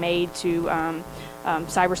that they made to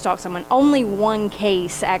cyber stalk someone. Only one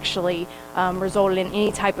case actually resulted in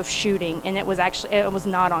any type of shooting, and it was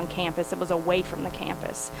not on campus. It was away from the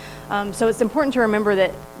campus. So it's important to remember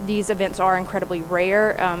that these events are incredibly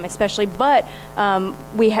rare, especially. But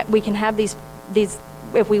we can have these.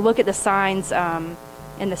 If we look at the signs and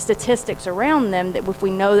the statistics around them, that if we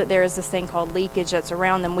know that there is this thing called leakage that's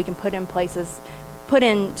around them, we can put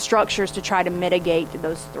in structures to try to mitigate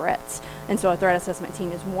those threats. And so a threat assessment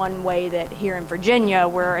team is one way that here in Virginia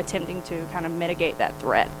we're attempting to kind of mitigate that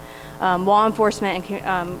threat. Law enforcement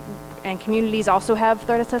and communities also have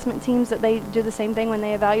threat assessment teams that they do the same thing when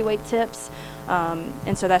they evaluate tips.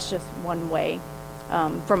 And so that's just one way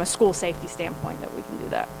from a school safety standpoint that we can do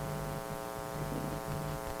that.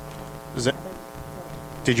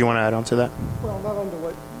 Did you want to add on to that? Well,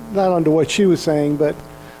 not onto what she was saying, but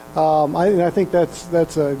I think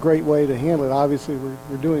that's a great way to handle it. Obviously,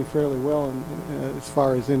 we're doing fairly well as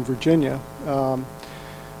far as in Virginia,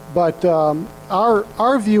 but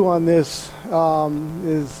our view on this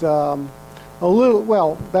is a little,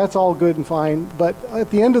 well, that's all good and fine, but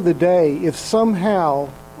at the end of the day, if somehow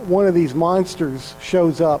one of these monsters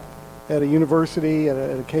shows up at a university, at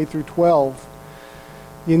a K through 12,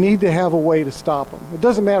 you need to have a way to stop them. It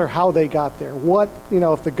doesn't matter how they got there.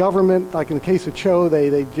 If the government, like in the case of Cho,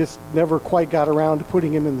 they just never quite got around to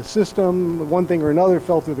putting him in the system. One thing or another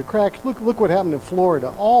fell through the cracks. Look what happened in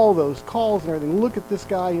Florida. All those calls and everything. Look at this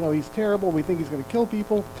guy. He's terrible. We think he's going to kill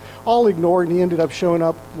people. All ignored, and he ended up showing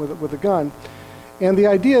up with a gun. And the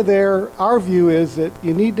idea there, our view is that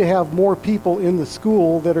you need to have more people in the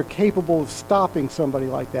school that are capable of stopping somebody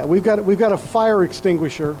like that. We've got a fire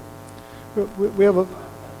extinguisher. We have a.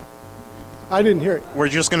 I didn't hear it. We're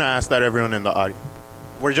just going to ask that everyone in the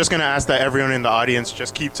audience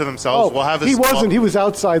just keep to themselves. We'll have he wasn't. He was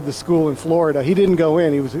outside the school in Florida. He didn't go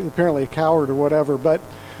in. He was apparently a coward or whatever. But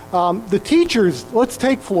the teachers, let's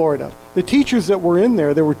take Florida. The teachers that were in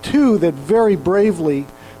there were two that very bravely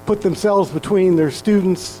put themselves between their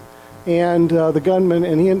students and the gunman,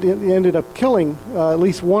 and he ended up killing at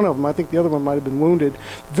least one of them. I think the other one might have been wounded.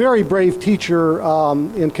 Very brave teacher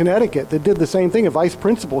in Connecticut that did the same thing, a vice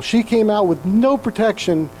principal. She came out with no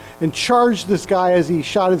protection and charged this guy as he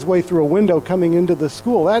shot his way through a window coming into the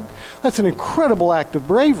school. That's an incredible act of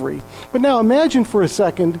bravery. But now imagine for a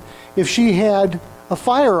second if she had a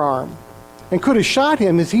firearm and could have shot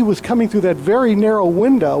him as he was coming through that very narrow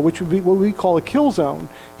window, which would be what we call a kill zone.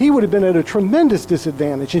 He would have been at a tremendous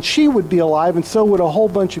disadvantage, and she would be alive, and so would a whole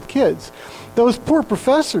bunch of kids. Those poor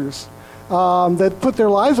professors that put their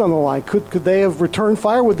lives on the line, could they have returned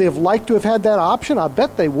fire? Would they have liked to have had that option? I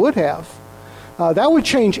bet they would have. That would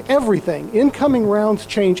change everything. Incoming rounds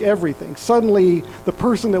change everything. Suddenly, the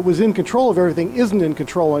person that was in control of everything isn't in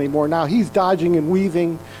control anymore. Now he's dodging and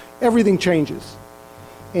weaving. Everything changes.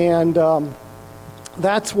 And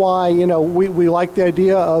that's why, we like the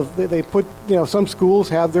idea of, they put, some schools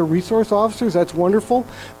have their resource officers. That's wonderful.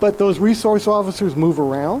 But those resource officers move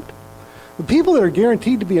around. The people that are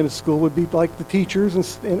guaranteed to be in a school would be like the teachers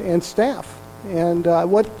and staff. And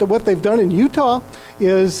what they've done in Utah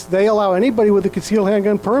is they allow anybody with a concealed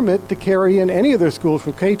handgun permit to carry in any of their schools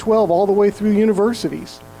from K-12 all the way through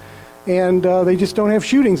universities. And they just don't have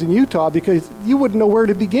shootings in Utah because you wouldn't know where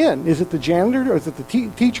to begin. Is it the janitor or is it the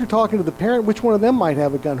teacher talking to the parent? Which one of them might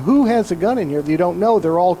have a gun? Who has a gun in here? You don't know.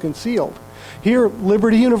 They're all concealed. Here,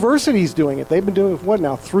 Liberty University is doing it. They've been doing it for, what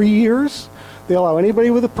now, 3 years? They allow anybody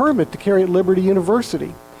with a permit to carry at Liberty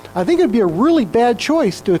University. I think it'd be a really bad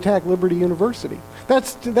choice to attack Liberty University.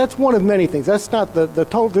 That's one of many things. That's not the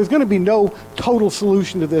total. There's going to be no total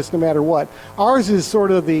solution to this no matter what. Ours is sort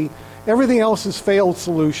of the everything else is failed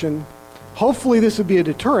solution. Hopefully this would be a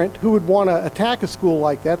deterrent. Who would want to attack a school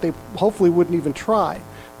like that? They hopefully wouldn't even try.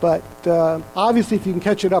 But obviously if you can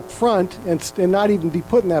catch it up front and not even be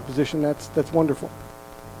put in that position, that's wonderful.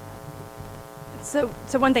 So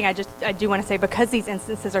one thing I do want to say, because these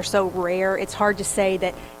instances are so rare, it's hard to say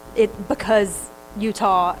that because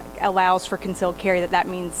Utah allows for concealed carry that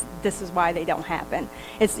means this is why they don't happen.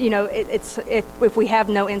 It's if we have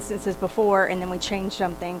no instances before and then we change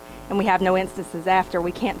something and we have no instances after,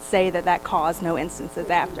 we can't say that caused no instances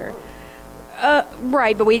after.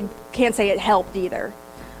 Right, but we can't say it helped either.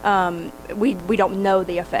 We don't know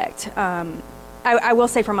the effect. I will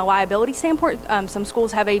say from a liability standpoint, some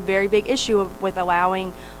schools have a very big issue with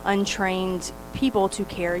allowing untrained people to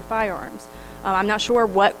carry firearms. I'm not sure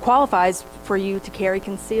what qualifies for you to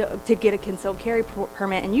get a concealed carry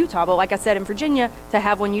permit in Utah, but like I said, in Virginia, to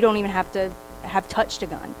have one, you don't even have to have touched a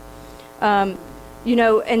gun.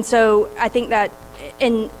 And so I think that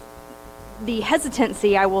in the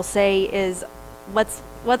hesitancy, I will say is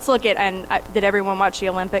let's look at, and did everyone watch the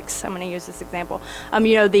Olympics? I'm going to use this example.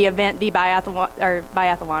 The event, the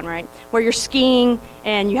biathlon, right? Where you're skiing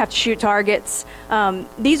and you have to shoot targets.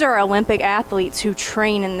 These are Olympic athletes who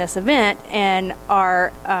train in this event and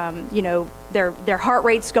are, their heart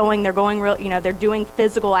rate's going, they're going real, they're doing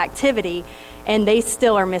physical activity, and they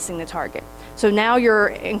still are missing the target. So now you're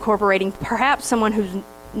incorporating perhaps someone who's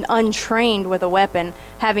untrained with a weapon,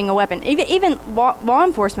 having a weapon. Even law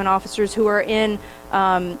enforcement officers who are in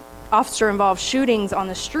officer-involved shootings on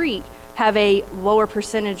the street have a lower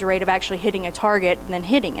percentage rate of actually hitting a target than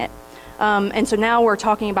hitting it. And so now we're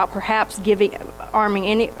talking about perhaps arming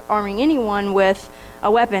anyone with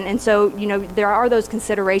a weapon. And so, there are those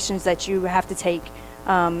considerations that you have to take,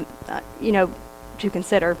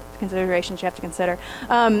 considerations you have to consider.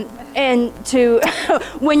 And to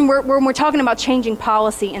when we're talking about changing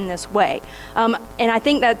policy in this way. And I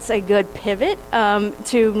think that's a good pivot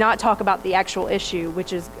to not talk about the actual issue,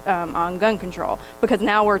 which is on gun control, because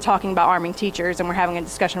now we're talking about arming teachers and we're having a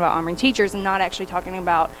discussion about arming teachers and not actually talking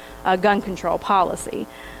about gun control policy.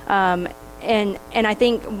 And I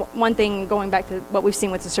think one thing, going back to what we've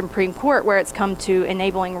seen with the Supreme Court, where it's come to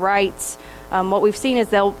enabling rights, what we've seen is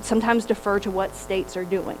they'll sometimes defer to what states are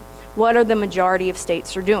doing. What are the majority of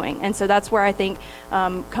states are doing? And so that's where I think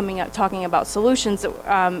talking about solutions,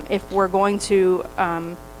 if we're going to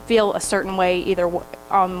feel a certain way either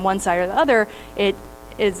on one side or the other,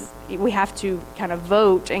 we have to kind of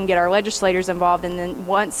vote and get our legislators involved. And then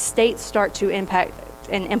once states start to impact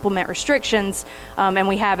and implement restrictions, and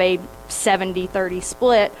we have a 70-30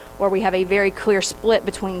 split, or we have a very clear split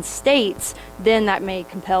between states, then that may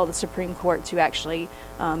compel the Supreme Court to actually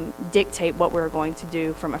dictate what we're going to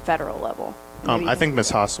do from a federal level. I think Ms.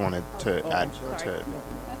 Haas wanted to add to it.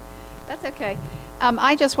 That's okay.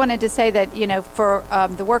 I just wanted to say that, for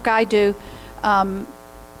the work I do,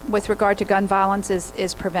 with regard to gun violence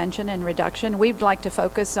is prevention and reduction. We'd like to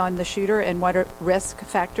focus on the shooter and what risk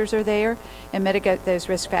factors are there and mitigate those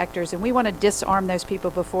risk factors. And we want to disarm those people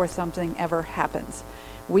before something ever happens.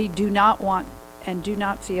 We do not want and do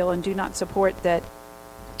not feel and do not support that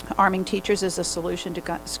arming teachers is a solution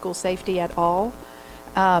to school safety at all.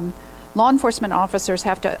 Law enforcement officers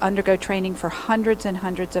have to undergo training for hundreds and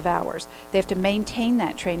hundreds of hours. They have to maintain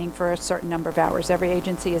that training for a certain number of hours. Every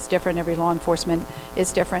agency is different, every law enforcement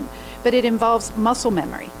is different, but it involves muscle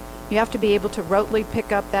memory. You have to be able to rotely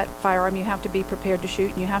pick up that firearm, you have to be prepared to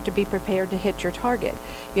shoot, and you have to be prepared to hit your target.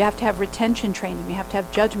 You have to have retention training, you have to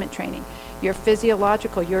have judgment training. Your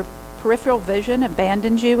physiological, your peripheral vision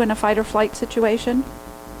abandons you in a fight or flight situation.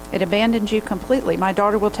 It abandons you completely. My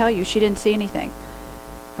daughter will tell you she didn't see anything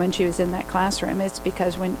when she was in that classroom. It's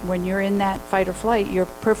because when you're in that fight or flight, your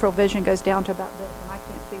peripheral vision goes down to about this, and I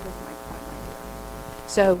can't see this microphone right here.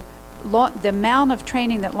 So the amount of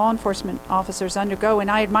training that law enforcement officers undergo, and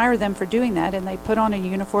I admire them for doing that, and they put on a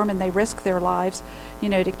uniform and they risk their lives,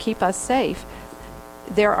 to keep us safe.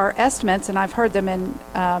 There are estimates, and I've heard them in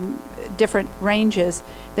different ranges,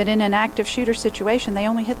 that in an active shooter situation, they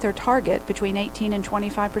only hit their target between 18 and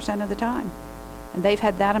 25% of the time. And they've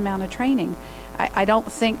had that amount of training. I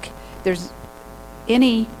don't think there's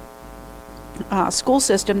any school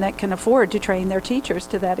system that can afford to train their teachers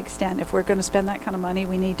to that extent. If we're going to spend that kind of money,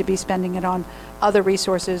 we need to be spending it on other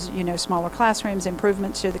resources, smaller classrooms,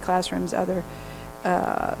 improvements to the classrooms, other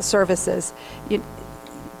services.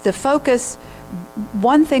 The focus,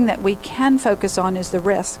 one thing that we can focus on is the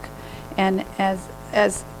risk. And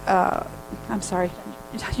I'm sorry,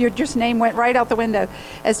 your just name went right out the window.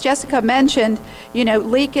 As Jessica mentioned,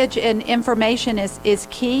 leakage and information is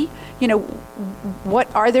key.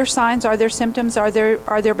 What are their signs? Are there symptoms? Are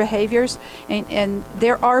there behaviors? And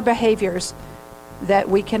there are behaviors that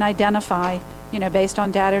we can identify, based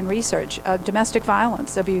on data and research. Domestic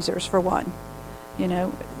violence abusers, for one,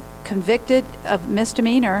 convicted of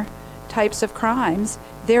misdemeanor types of crimes,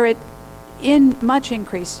 they're in much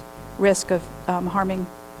increased risk of harming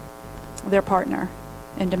their partner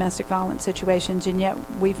in domestic violence situations, and yet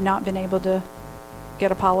we've not been able to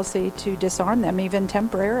get a policy to disarm them, even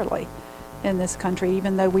temporarily, in this country,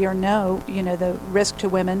 even though we the risk to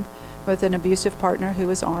women with an abusive partner who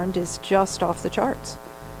is armed is just off the charts.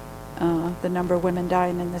 The number of women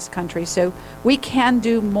dying in this country. So we can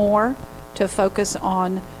do more to focus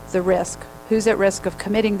on the risk. Who's at risk of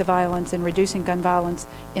committing the violence and reducing gun violence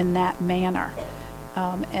in that manner.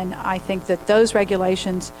 And I think that those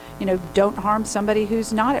regulations, don't harm somebody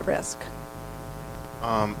who's not at risk.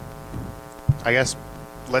 I guess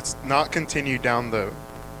let's not continue down the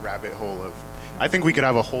rabbit hole of, I think we could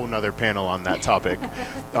have a whole nother panel on that topic.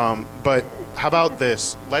 But how about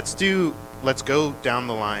this? Let's go down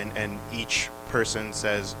the line and each person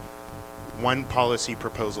says one policy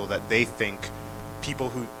proposal that they think people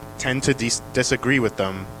who tend to disagree with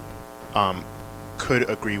them could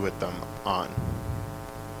agree with them on.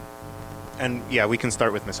 And yeah, we can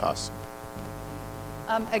start with Ms. Haas.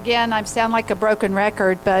 Again, I sound like a broken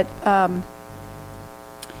record, but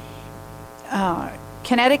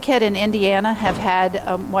Connecticut and Indiana have had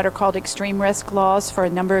what are called extreme risk laws for a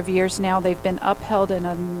number of years now. They've been upheld in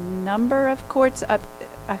a number of courts. I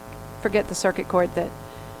forget the circuit court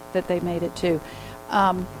that they made it to.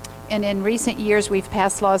 And in recent years, we've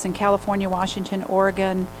passed laws in California, Washington,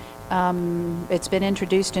 Oregon. It's been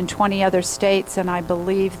introduced in 20 other states, and I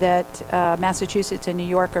believe that Massachusetts and New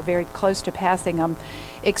York are very close to passing them.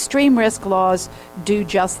 Extreme risk laws do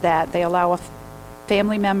just that. They allow a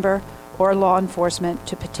family member or law enforcement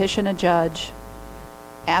to petition a judge,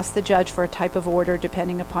 ask the judge for a type of order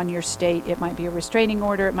depending upon your state. It might be a restraining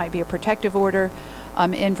order, it might be a protective order.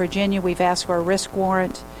 In Virginia, we've asked for a risk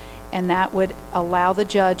warrant, and that would allow the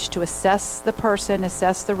judge to assess the person,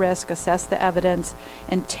 assess the risk, assess the evidence,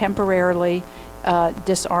 and temporarily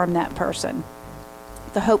disarm that person.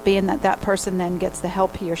 The hope being that that person then gets the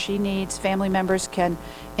help he or she needs, family members can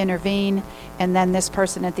intervene, and then this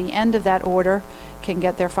person at the end of that order can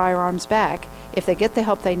get their firearms back. If they get the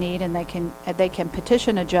help they need, and they can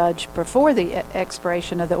petition a judge before the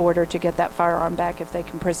expiration of the order to get that firearm back if they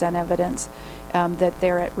can present evidence that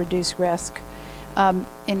they're at reduced risk.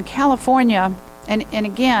 In California, and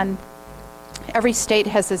again, every state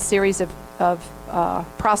has a series of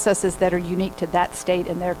processes that are unique to that state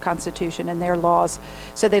and their constitution and their laws.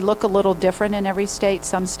 So they look a little different in every state.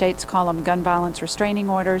 Some states call them gun violence restraining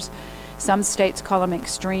orders. Some states call them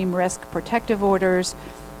extreme risk protective orders.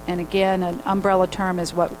 And again, an umbrella term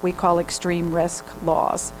is what we call extreme risk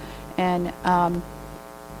laws. And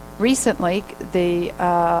recently, the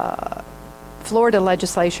Florida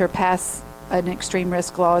legislature passed an extreme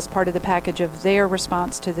risk law as part of the package of their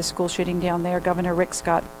response to the school shooting down there. Governor Rick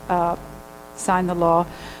Scott sign the law.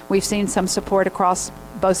 We've seen some support across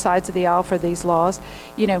both sides of the aisle for these laws.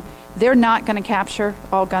 You know, they're not going to capture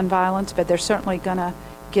all gun violence, but they're certainly going to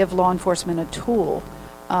give law enforcement a tool.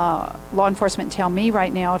 Law enforcement tell me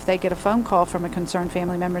right now, if they get a phone call from a concerned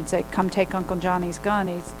family member and say, come take Uncle Johnny's gun,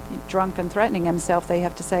 he's drunk and threatening himself, they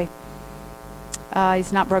have to say,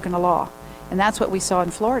 he's not broken the law. And that's what we saw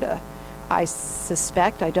in Florida. I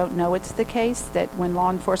suspect, I don't know it's the case, that when law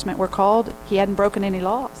enforcement were called, he hadn't broken any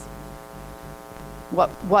laws.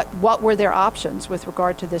 What were their options with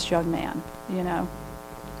regard to this young man, you know?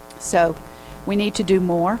 So we need to do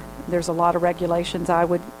more. There's a lot of regulations I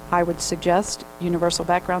would suggest, universal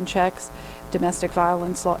background checks, domestic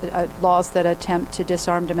violence laws that attempt to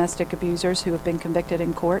disarm domestic abusers who have been convicted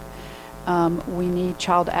in court. We need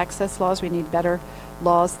child access laws. We need better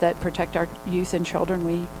laws that protect our youth and children.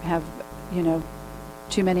 We have, you know,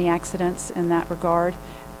 too many accidents in that regard.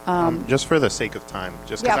 Just for the sake of time,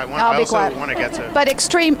 just because Yeah, I also want to get to... But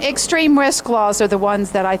extreme risk laws are the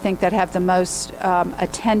ones that I think that have the most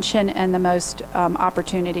attention and the most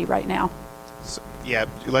opportunity right now. So, yeah,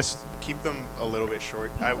 let's keep them a little bit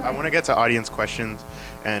short. I want to get to audience questions,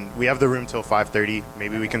 and we have the room till 5:30.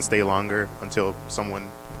 Maybe we can stay longer until someone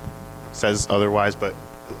says otherwise, but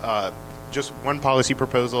just one policy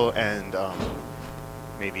proposal and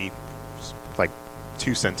maybe like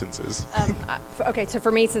 2 sentences. Okay, so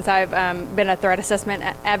for me, since I've been a threat assessment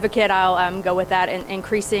advocate, I'll go with that, and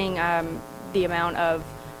increasing the amount of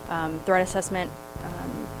threat assessment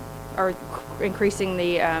or increasing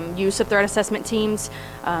the use of threat assessment teams,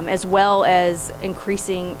 as well as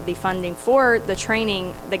increasing the funding for the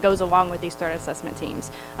training that goes along with these threat assessment teams.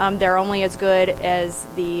 They're only as good as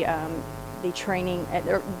the training,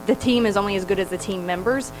 the team is only as good as the team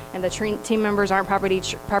members, and the team members aren't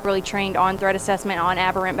properly trained on threat assessment, on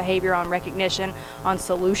aberrant behavior, on recognition, on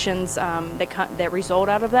solutions that result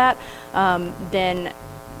out of that, then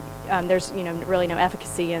there's really no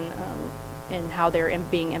efficacy in how they're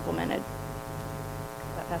being implemented.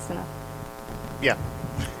 That's enough. Yeah.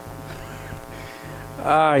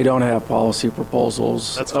 I don't have policy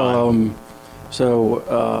proposals. That's fine. So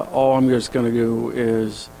all I'm just going to do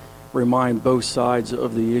is remind both sides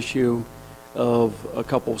of the issue of a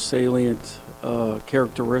couple salient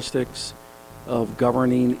characteristics of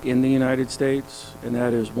governing in the United States, and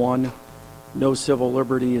that is, 1, no civil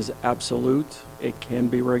liberty is absolute. It can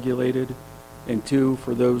be regulated. And 2,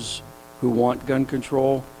 for those who want gun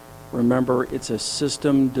control, remember, it's a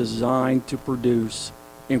system designed to produce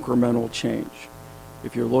incremental change.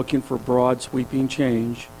 If you're looking for broad, sweeping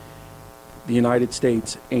change, the United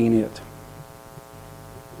States ain't it.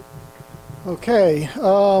 Okay.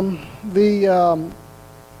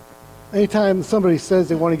 Anytime somebody says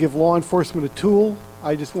they want to give law enforcement a tool,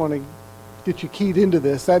 I just want to get you keyed into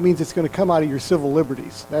this. That means it's going to come out of your civil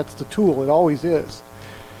liberties. That's the tool. It always is.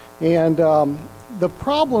 And the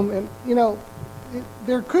problem, and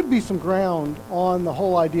there could be some ground on the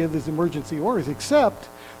whole idea of these emergency orders, except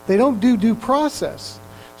they don't do due process.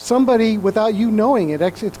 Somebody, without you knowing it,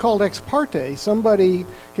 it's called ex parte, somebody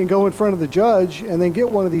can go in front of the judge and then get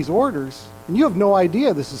one of these orders, and you have no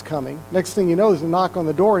idea this is coming. Next thing you know, there's a knock on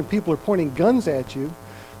the door and people are pointing guns at you.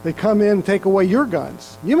 They come in and take away your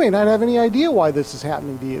guns. You may not have any idea why this is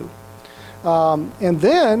happening to you. And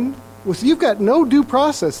then, so you've got no due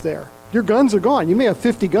process there. Your guns are gone. You may have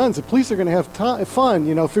 50 guns. The police are going to have fun,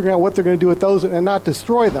 figuring out what they're going to do with those and not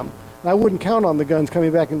destroy them. And I wouldn't count on the guns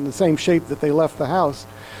coming back in the same shape that they left the house.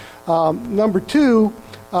 Number 2...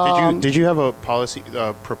 Did you have a policy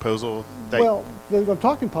proposal? Well, I'm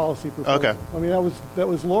talking policy proposal. Okay. I mean, that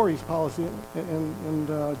was Lori's policy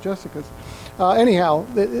and Jessica's. Anyhow,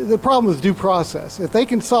 the problem is due process. If they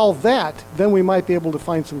can solve that, then we might be able to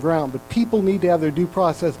find some ground. But people need to have their due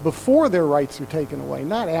process before their rights are taken away,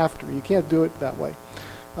 not after. You can't do it that way.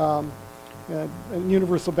 And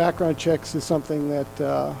universal background checks is something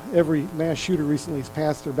that every mass shooter recently has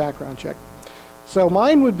passed their background check. So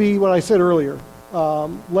mine would be what I said earlier.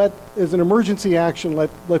 As an emergency action,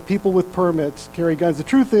 let people with permits carry guns. The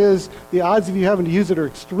truth is, the odds of you having to use it are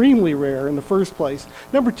extremely rare in the first place.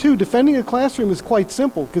 Number 2, defending a classroom is quite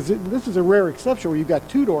simple, because this is a rare exception where you've got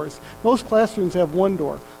 2 doors. Most classrooms have 1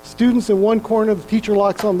 door. Students in one corner, the teacher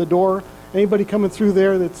locks on the door. Anybody coming through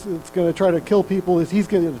there that's going to try to kill people, he's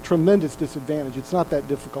going to get a tremendous disadvantage. It's not that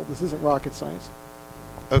difficult. This isn't rocket science.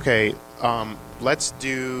 Okay, let's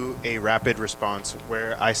do a rapid response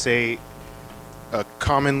where I say a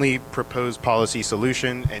commonly proposed policy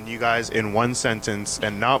solution, and you guys in 1 sentence,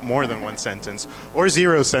 and not more than 1 sentence, or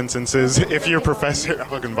 0 sentences if you're Professor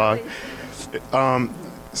Augenbach,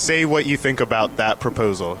 say what you think about that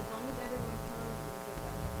proposal.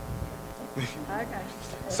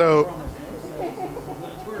 So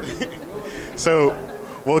So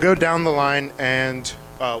we'll go down the line, and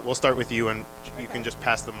we'll start with you, and you can just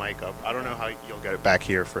pass the mic up. I don't know how you'll get it back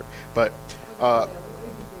here, but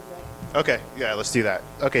okay, yeah, let's do that.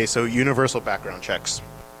 Okay, so universal background checks.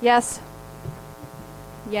 Yes.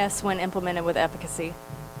 Yes, when implemented with efficacy.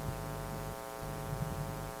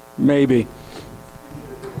 Maybe.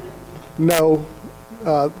 No,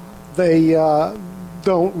 they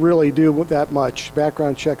don't really do that much.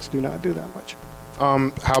 Background checks do not do that much.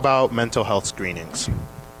 How about mental health screenings?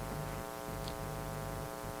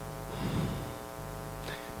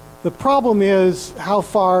 The problem is how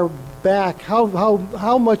far back,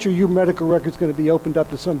 how much are your medical records going to be opened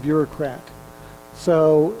up to some bureaucrat?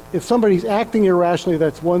 So if somebody's acting irrationally,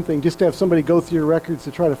 that's one thing. Just to have somebody go through your records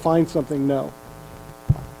to try to find something, no.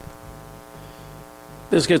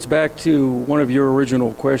 This gets back to one of your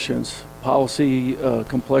original questions, policy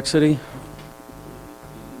complexity.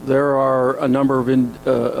 There are a number of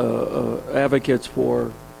advocates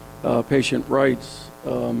for patient rights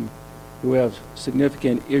who have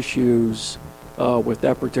significant issues with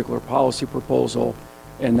that particular policy proposal,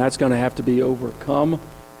 and that's going to have to be overcome.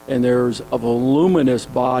 And there's a voluminous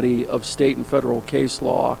body of state and federal case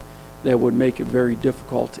law that would make it very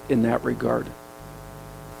difficult in that regard.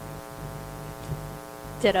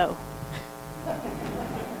 Ditto.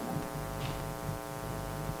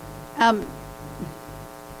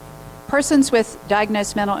 Persons with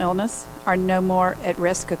diagnosed mental illness are no more at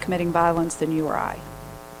risk of committing violence than you or I.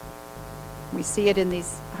 We see it in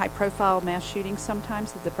these high-profile mass shootings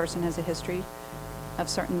sometimes, that the person has a history of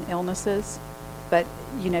certain illnesses. But,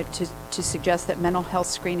 you know, to suggest that mental health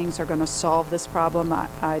screenings are going to solve this problem,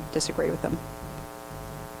 I disagree with them.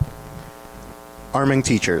 Arming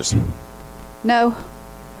teachers. No.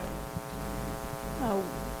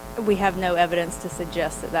 We have no evidence to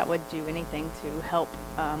suggest that that would do anything to help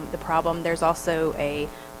the problem. There's also a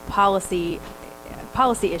policy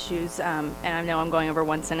issues, and I know I'm going over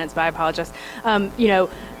one sentence, but I apologize.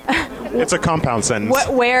 It's a compound sentence.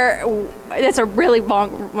 It's a really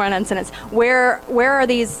long run-on sentence. Where are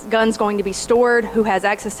these guns going to be stored? Who has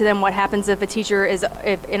access to them? What happens if a teacher is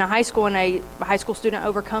in a high school and a high school student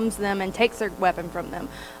overcomes them and takes their weapon from them?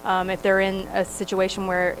 If they're in a situation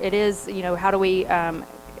where it is, how do we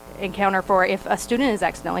encounter for if a student is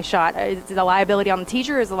accidentally shot? Is the liability on the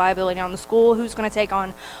teacher? Is the liability on the school? Who's going to take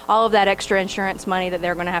on all of that extra insurance money that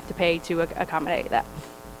they're going to have to pay to accommodate that?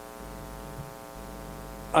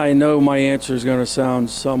 I know my answer is going to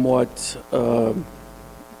sound somewhat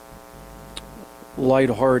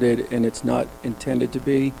lighthearted, and it's not intended to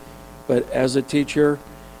be, but as a teacher,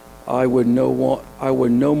 I would no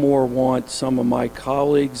more want some of my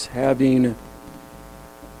colleagues having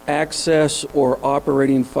access or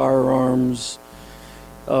operating firearms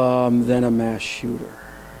than a mass shooter.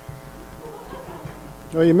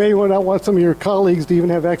 Well, you may not want some of your colleagues to even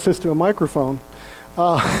have access to a microphone.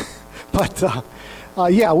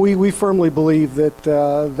 Yeah, we firmly believe that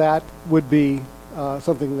that would be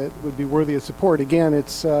something that would be worthy of support. Again,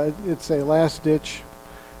 it's a last-ditch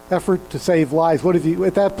effort to save lives. What if you,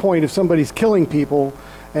 at that point, if somebody's killing people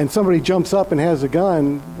and somebody jumps up and has a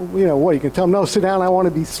gun, you can tell them, no, sit down, I want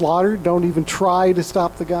to be slaughtered. Don't even try to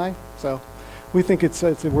stop the guy. So we think it's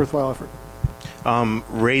a worthwhile effort.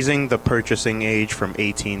 Raising the purchasing age from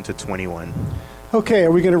 18 to 21. Okay,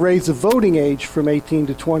 are we going to raise the voting age from 18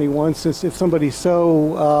 to 21? Since if somebody's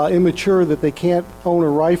so immature that they can't own a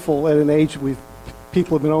rifle at an age,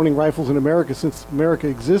 people have been owning rifles in America since America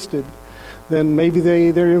existed, then maybe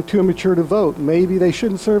they're too immature to vote. Maybe they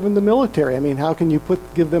shouldn't serve in the military. I mean, how can you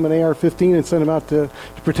give them an AR-15 and send them out to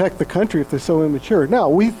protect the country if they're so immature? No,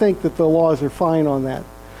 we think that the laws are fine on that.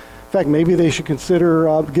 In fact, maybe they should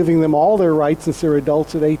consider giving them all their rights since they're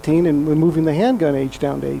adults at 18 and moving the handgun age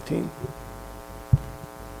down to 18.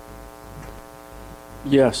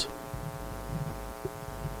 Yes.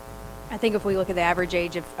 I think if we look at the average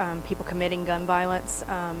age of people committing gun violence,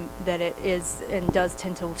 that it is and does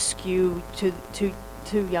tend to skew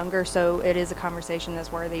to younger, so it is a conversation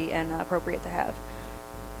that's worthy and appropriate to have.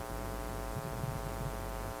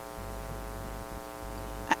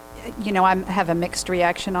 I have a mixed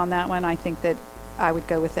reaction on that one. I think that I would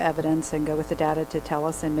go with the evidence and go with the data to tell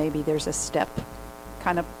us, and maybe there's a step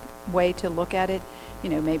kind of way to look at it.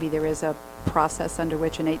 Maybe there is a process under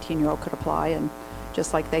which an 18-year-old could apply, and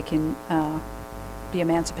just like they can be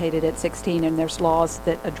emancipated at 16 and there's laws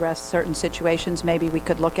that address certain situations, maybe we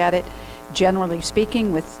could look at it. Generally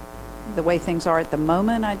speaking, with the way things are at the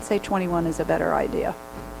moment, I'd say 21 is a better idea.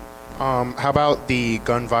 How about the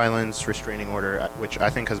gun violence restraining order, which I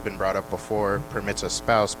think has been brought up before, permits a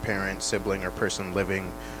spouse, parent, sibling, or person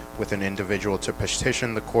living with an individual to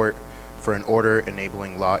petition the court for an order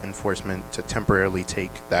enabling law enforcement to temporarily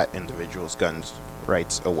take that individual's guns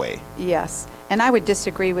rights away. Yes, and I would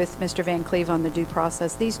disagree with Mr. Van Cleve on the due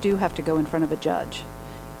process. These do have to go in front of a judge.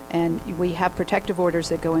 And we have protective orders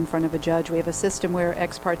that go in front of a judge. We have a system where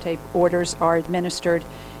ex parte orders are administered.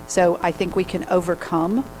 So I think we can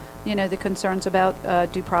overcome, the concerns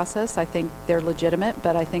about due process. I think they're legitimate,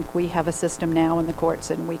 but I think we have a system now in the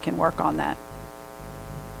courts and we can work on that.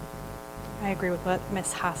 I agree with what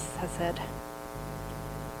Ms. Haas has said.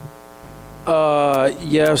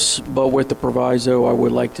 Yes, but with the proviso, I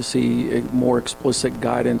would like to see a more explicit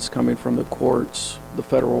guidance coming from the courts, the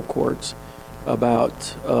federal courts, about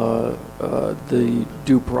the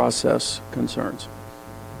due process concerns.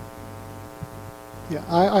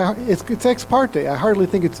 Yeah, it's ex parte. I hardly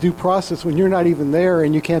think it's due process when you're not even there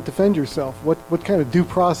and you can't defend yourself. What kind of due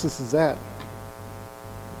process is that?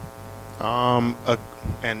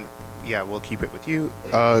 And yeah, we'll keep it with you.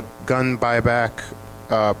 Gun buyback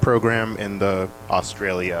program in the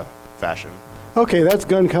Australia fashion. Okay, that's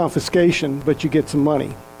gun confiscation, but you get some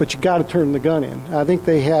money. But you got to turn the gun in. I think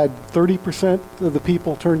they had 30% of the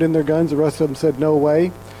people turned in their guns. The rest of them said no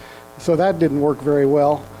way. So that didn't work very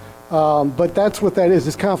well. But that's what that is.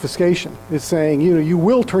 It's confiscation. It's saying, you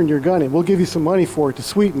will turn your gun in. We'll give you some money for it to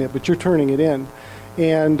sweeten it, but you're turning it in.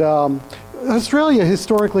 And Australia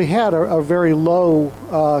historically had a very low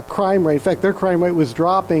crime rate. In fact, their crime rate was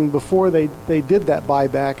dropping before they did that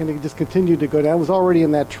buyback, and it just continued to go down. It was already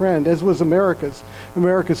in that trend, as was America's.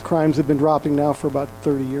 America's crimes have been dropping now for about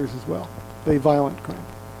 30 years as well, the violent crime.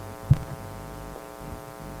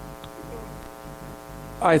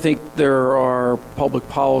 I think there are public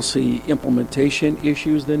policy implementation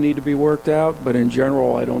issues that need to be worked out, but in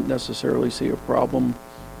general, I don't necessarily see a problem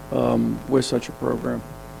with such a program.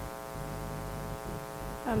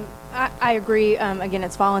 I agree. Again,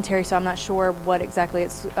 it's voluntary, so I'm not sure what exactly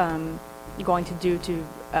it's going to do to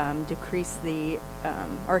decrease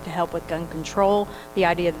or to help with gun control. The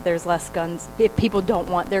idea that there's less guns, if people don't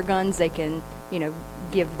want their guns, they can,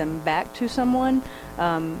 give them back to someone.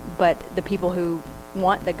 But the people who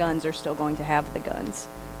want the guns are still going to have the guns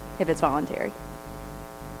if it's voluntary.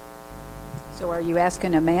 So are you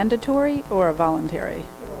asking a mandatory or a voluntary?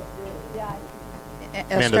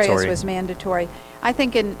 Mandatory. Australia's was mandatory. I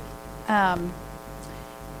think in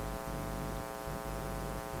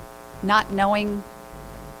not knowing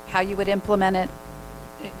how you would implement it,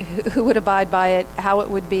 who would abide by it, how it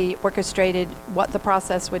would be orchestrated, what the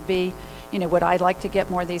process would be. Would I like to get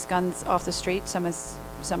more of these guns off the street? Some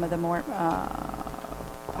of the more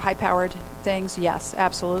high-powered things. Yes,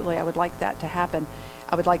 absolutely. I would like that to happen.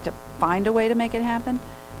 I would like to find a way to make it happen.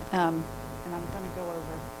 And I'm going to go over.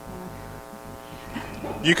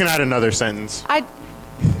 You can add another sentence. I did.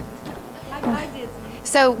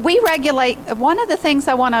 So we regulate, one of the things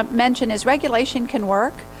I want to mention is regulation can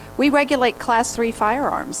work. We regulate Class 3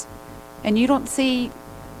 firearms, and you don't see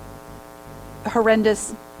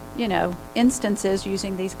horrendous, instances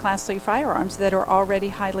using these Class 3 firearms that are already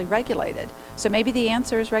highly regulated. So maybe the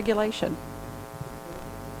answer is regulation.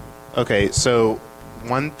 Okay, so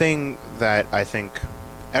one thing that I think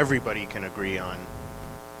everybody can agree on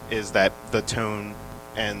is that the tone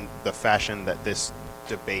and the fashion that this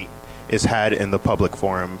debate is had in the public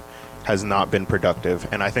forum has not been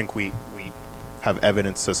productive, and I think we have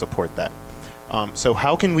evidence to support that. So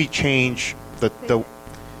how can we change the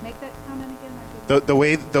Make that comment again.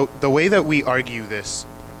 the way that we argue this,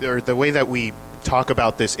 or the way that we talk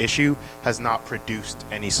about this issue, has not produced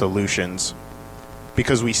any solutions,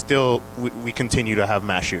 because we continue to have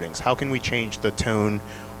mass shootings? How can we change the tone,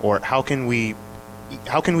 or how can we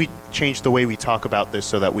change the way we talk about this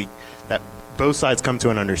so that both sides come to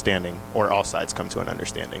an understanding, or all sides come to an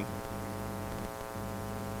understanding?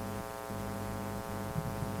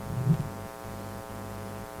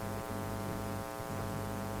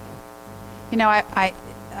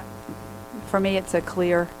 For me, it's a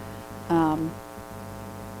clear,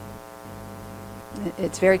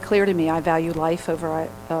 it's very clear to me. I value life over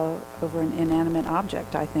an inanimate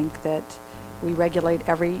object. I think that we regulate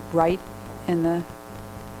every right in the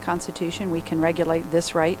Constitution. We can regulate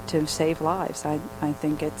this right to save lives. I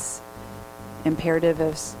think it's imperative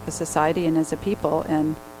as a society and as a people,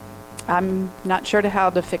 and I'm not sure how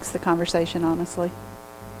to fix the conversation, honestly.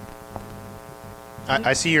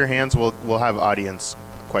 I see your hands. We'll have audience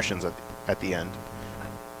questions at the end.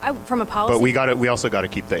 From a policy, But we also got to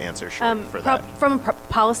keep the answer short for that. From a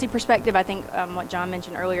policy perspective, I think what John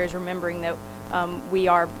mentioned earlier is remembering that we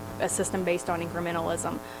are a system based on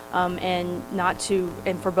incrementalism,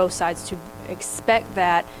 and for both sides to expect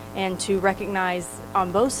that and to recognize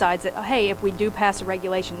on both sides that, hey, if we do pass a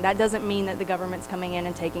regulation, that doesn't mean that the government's coming in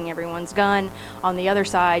and taking everyone's gun. On the other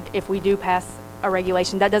side, if we do pass a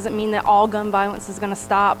regulation, that doesn't mean that all gun violence is going to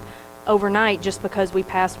stop overnight just because we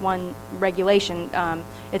passed one regulation.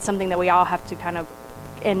 It's something that we all have to kind of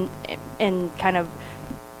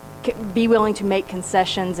be willing to make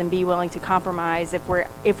concessions and be willing to compromise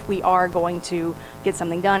if we are going to get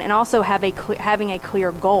something done, and also having a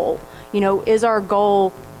clear goal. Is our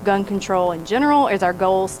goal gun control in general? Is our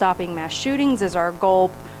goal stopping mass shootings? Is our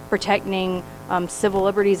goal protecting civil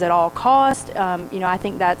liberties at all cost? I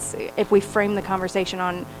think that's, if we frame the conversation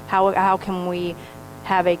on how can we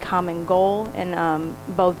have a common goal, and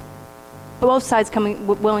both sides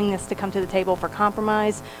willingness to come to the table for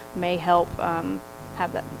compromise may help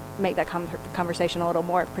make that conversation a little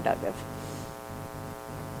more productive.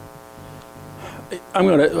 I'm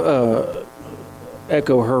going to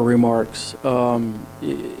echo her remarks.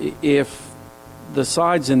 If the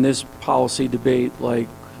sides in this policy debate, like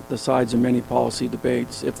the sides in many policy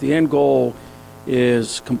debates, if the end goal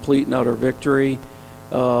is complete and utter victory,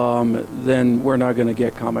 then we're not going to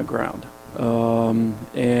get common ground,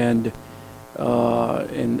 and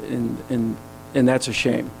that's a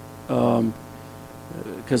shame,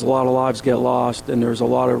 because a lot of lives get lost, and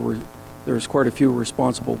there's quite a few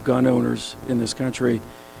responsible gun owners in this country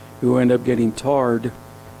who end up getting tarred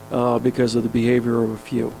because of the behavior of a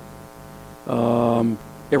few.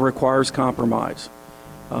 It requires compromise,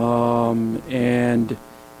 and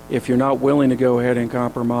if you're not willing to go ahead and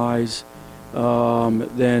compromise,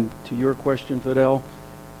 then to your question, Fidel,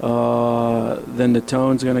 then the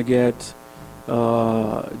tone's going to get,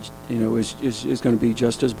 is going to be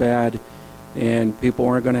just as bad, and people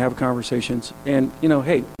aren't going to have conversations. And,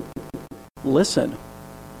 hey, listen.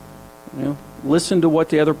 Listen to what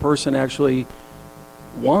the other person actually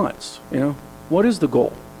wants. What is the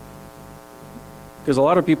goal? Because a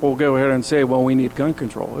lot of people will go ahead and say, well, we need gun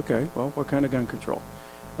control. Okay, well, what kind of gun control?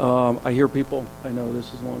 I hear people, I know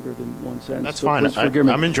this is longer than one sentence. That's so fine. Forgive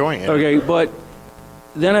me. I'm enjoying it. Okay, but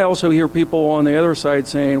then I also hear people on the other side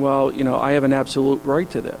saying, well, I have an absolute right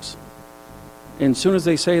to this. And as soon as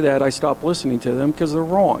they say that, I stop listening to them because they're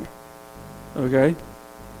wrong. Okay?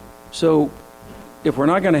 So if we're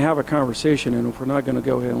not going to have a conversation, and if we're not going to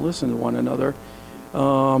go ahead and listen to one another,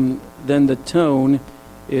 then the tone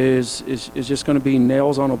is just going to be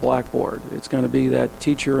nails on a blackboard. It's going to be that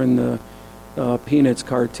teacher in the Peanuts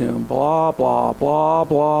cartoon, blah, blah, blah,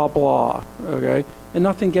 blah, blah, okay? And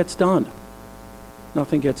nothing gets done.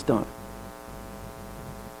 Nothing gets done.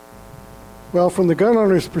 Well, from the gun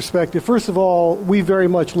owner's perspective, first of all, we very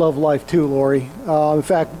much love life too, Lori. In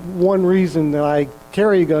fact, one reason that I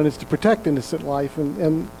carry a gun is to protect innocent life,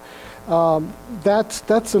 and that's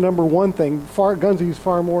the number one thing. Guns are used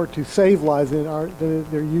far more to save lives than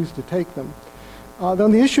they're used to take them.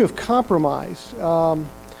 On the issue of compromise,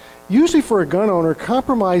 usually for a gun owner,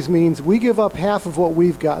 compromise means we give up half of what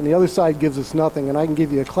we've got and the other side gives us nothing. And I can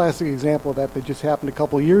give you a classic example of that just happened a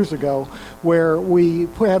couple of years ago, where we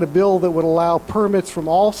had a bill that would allow permits from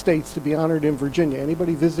all states to be honored in Virginia.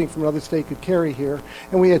 Anybody visiting from another state could carry here.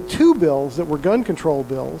 And we had two bills that were gun control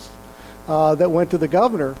bills that went to the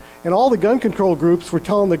governor. And all the gun control groups were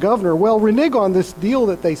telling the governor, well, renege on this deal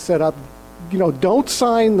that they set up. Don't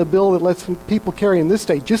sign the bill that lets people carry in this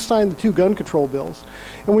state. Just sign the two gun control bills.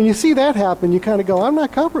 And when you see that happen, you kind of go,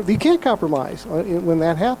 you can't compromise when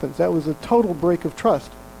that happens. That was a total break of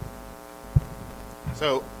trust.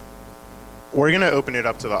 So we're going to open it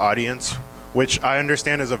up to the audience, which I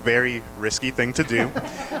understand is a very risky thing to do.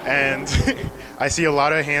 And I see a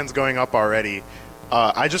lot of hands going up already.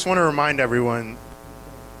 I just want to remind everyone,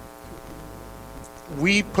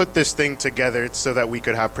 we put this thing together so that we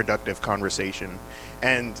could have productive conversation.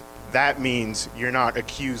 And that means you're not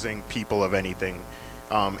accusing people of anything.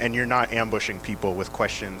 And you're not ambushing people with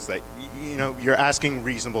questions that, you're asking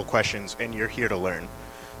reasonable questions and you're here to learn.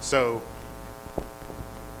 So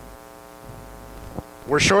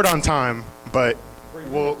we're short on time, but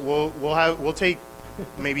we'll take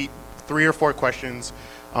maybe 3 or 4 questions.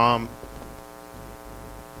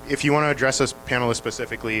 If you want to address us panelists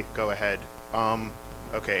specifically, go ahead.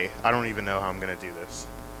 Okay, I don't even know how I'm going to do this.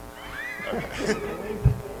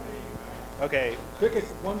 Okay. Pick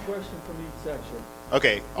one question from each section.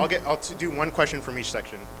 Okay, I'll do one question from each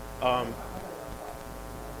section. Well,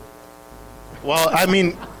 I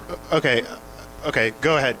mean, okay,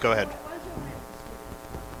 go ahead.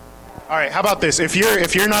 All right, how about this? If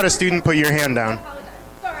you're not a student, put your hand down.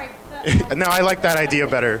 Sorry. No, I like that idea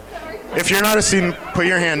better. If you're not a student, put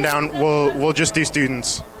your hand down. We'll just do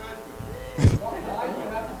students.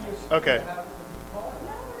 Okay.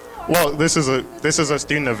 Well, this is a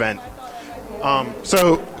student event.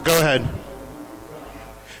 So go ahead.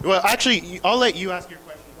 Well, actually, I'll let you ask your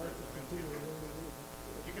question first.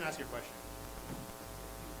 You can ask your question.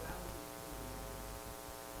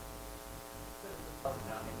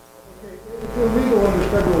 It's illegal under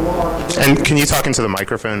federal law. And can you talk into the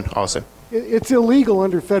microphone also? It's illegal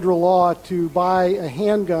under federal law to buy a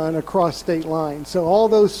handgun across state lines. So all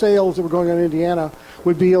those sales that were going on in Indiana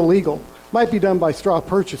would be illegal. Might be done by straw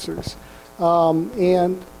purchasers.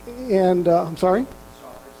 I'm sorry?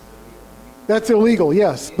 That's illegal,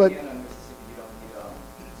 yes. But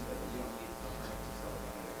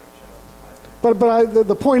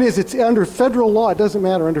the point is, it's under federal law. It doesn't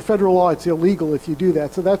matter. Under federal law, it's illegal if you do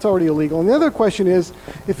that. So that's already illegal. And the other question is,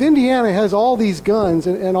 if Indiana has all these guns,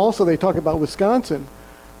 and also they talk about Wisconsin,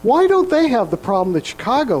 why don't they have the problem that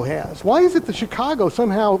Chicago has? Why is it that Chicago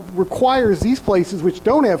somehow requires these places which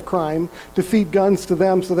don't have crime to feed guns to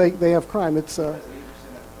them so they have crime? It's 80% of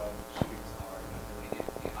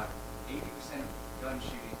gun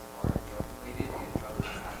shootings are drug-related and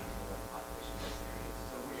drug-related population areas.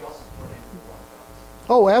 So would you also support any war on drugs?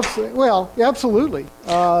 Oh, absolutely. Well, absolutely.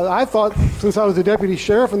 I thought since I was a deputy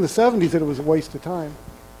sheriff in the 70s that it was a waste of time.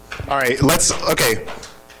 All right,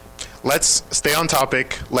 let's stay on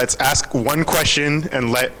topic. Let's ask one question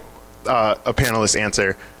and let a panelist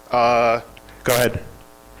answer. Go ahead.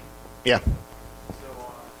 Yeah.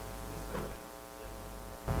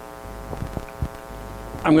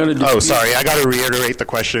 I'm going to. Oh, sorry. I got to reiterate the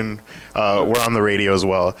question. We're on the radio as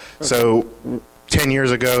well. Okay. So, 10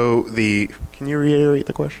 years ago, Can you reiterate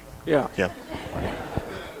the question? Yeah. Yeah.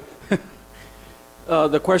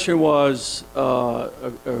 The question was,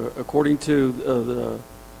 according to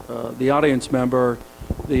the audience member,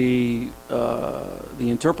 the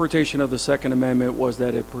interpretation of the Second Amendment was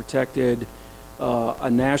that it protected a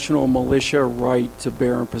national militia right to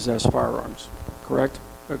bear and possess firearms. Correct?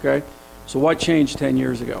 Okay. So what changed 10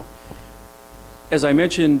 years ago? As I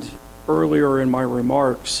mentioned earlier in my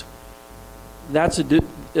remarks, that's a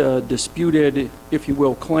disputed, if you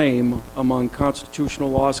will, claim among constitutional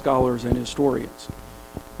law scholars and historians.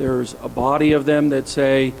 There's a body of them that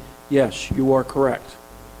say, yes, you are correct.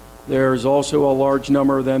 There's also a large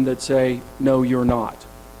number of them that say, no, you're not.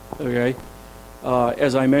 Okay?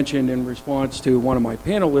 As I mentioned in response to one of my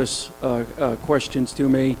panelists' questions to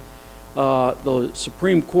me, the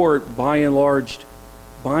Supreme Court, by and large,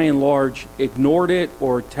 ignored it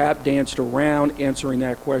or tap danced around answering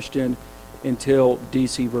that question until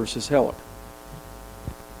DC versus Heller.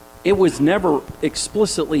 It was never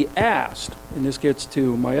explicitly asked, and this gets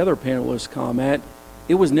to my other panelist's comment,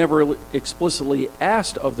 it was never explicitly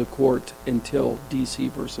asked of the court until DC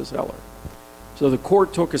versus Heller. So the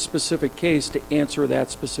court took a specific case to answer that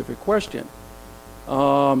specific question.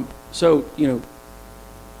 I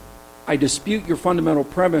dispute your fundamental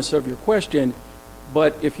premise of your question,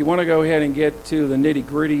 but if you want to go ahead and get to the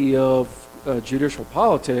nitty-gritty of judicial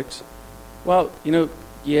politics, well, you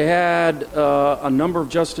had a number of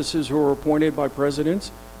justices who were appointed by presidents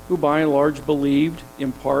who by and large believed,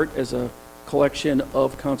 in part as a collection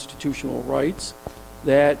of constitutional rights,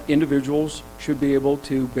 that individuals should be able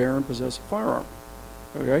to bear and possess a firearm.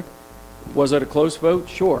 Okay? Was it a close vote?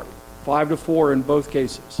 Sure. 5-4 in both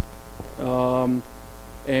cases.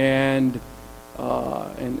 And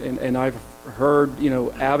I've heard,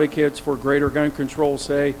 advocates for greater gun control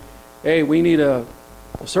say, hey, we need a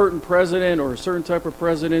certain president or a certain type of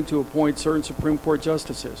president to appoint certain Supreme Court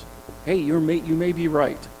justices. Hey, you may be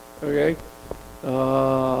right, okay?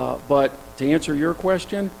 But to answer your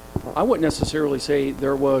question, I wouldn't necessarily say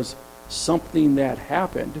there was something that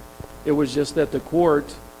happened. It was just that the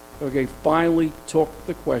court, finally took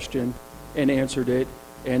the question and answered it,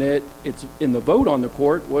 and it's in the vote on the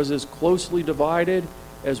court was as closely divided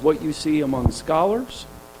as what you see among scholars,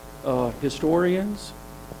 historians,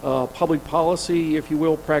 public policy, if you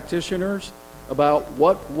will, practitioners, about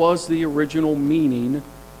what was the original meaning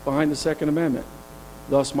behind the Second Amendment.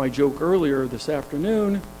 Thus, my joke earlier this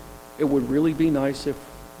afternoon, it would really be nice if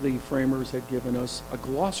the framers had given us a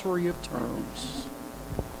glossary of terms.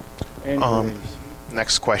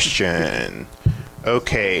 Next question.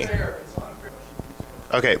 Okay,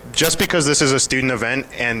 just because this is a student event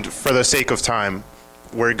and for the sake of time,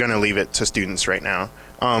 we're going to leave it to students right now.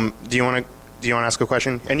 Do you want to ask a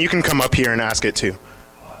question? And you can come up here and ask it too.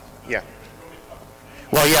 Yeah.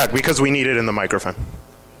 Well, yeah, because we need it in the microphone.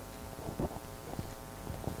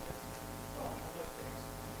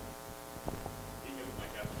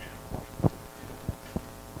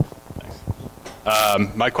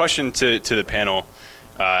 My question to the panel,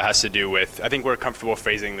 has to do with, I think we're comfortable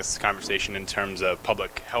phrasing this conversation in terms of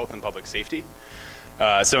public health and public safety.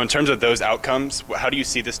 So in terms of those outcomes, how do you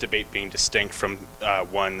see this debate being distinct from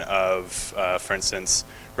one of, for instance,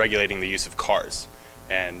 regulating the use of cars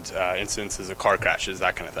and incidences of car crashes,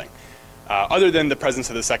 that kind of thing? Other than the presence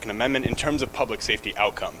of the Second Amendment, in terms of public safety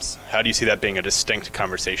outcomes, how do you see that being a distinct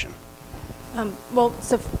conversation? Well,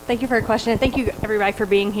 so thank you for your question, and thank you everybody for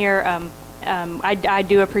being here. I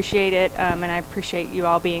do appreciate it, and I appreciate you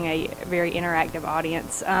all being a very interactive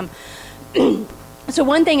audience. So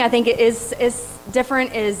one thing I think is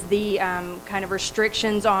different is the kind of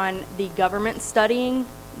restrictions on the government studying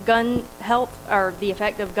gun health, or the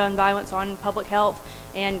effect of gun violence on public health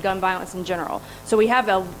and gun violence in general. So we have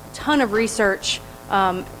a ton of research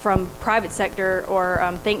from private sector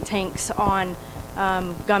or think tanks on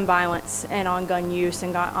gun violence and on gun use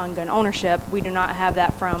and on gun ownership. We do not have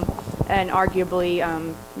that from an arguably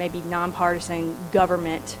maybe nonpartisan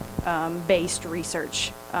government based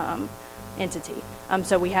research entity.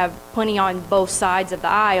 So we have plenty on both sides of the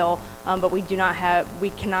aisle, but we cannot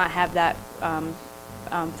have that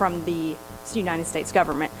from the United States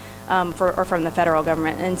government or from the federal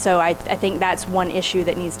government. And so I think that's one issue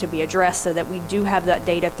that needs to be addressed, so that we do have that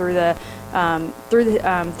data through the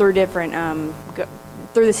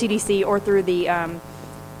CDC or through the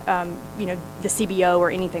the CBO or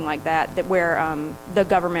anything like that, where the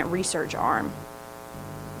government research arm.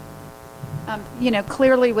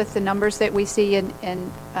 Clearly with the numbers that we see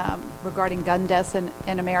in regarding gun deaths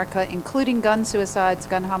in America, including gun suicides,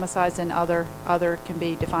 gun homicides, and other can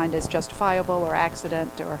be defined as justifiable or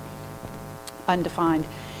accident or undefined.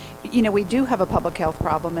 We do have a public health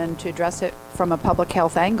problem, and to address it from a public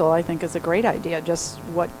health angle, I think is a great idea. Just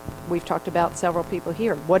what we've talked about, several people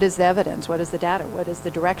here. What is the evidence? What is the data? What is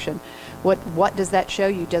the direction? What does that show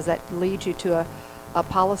you? Does that lead you to a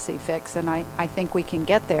policy fix? And I think we can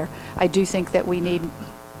get there. I do think that we need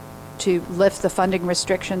to lift the funding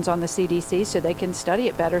restrictions on the CDC so they can study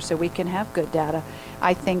it better, so we can have good data.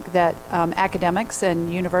 I think that academics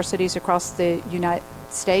and universities across the United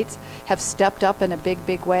States have stepped up in a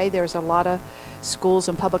big way. There's a lot of schools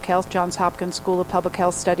in public health. Johns Hopkins School of Public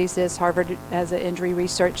Health studies this. Harvard has an injury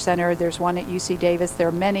research center. There's one at UC Davis. There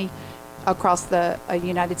are many across the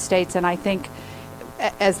United States, and I think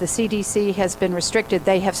as the CDC has been restricted,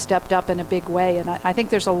 they have stepped up in a big way. And I think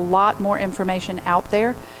there's a lot more information out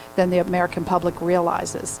there than the American public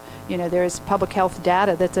realizes. There's public health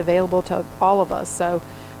data that's available to all of us. So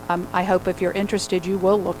I hope if you're interested, you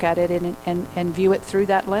will look at it and view it through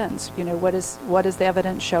that lens. What does the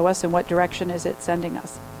evidence show us, and what direction is it sending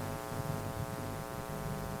us?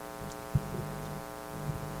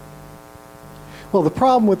 Well, the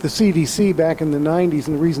problem with the CDC back in the 90s,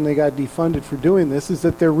 and the reason they got defunded for doing this, is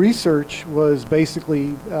that their research was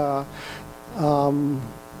basically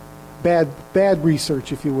bad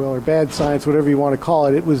research, if you will, or bad science, whatever you want to call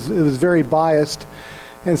it. It was very biased.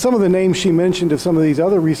 And some of the names she mentioned of some of these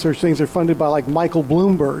other research things are funded by, like, Michael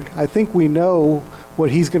Bloomberg. I think we know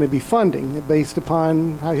what he's going to be funding based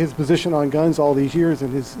upon his position on guns all these years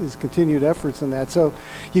and his continued efforts in that. So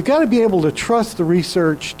you've got to be able to trust the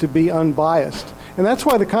research to be unbiased. And that's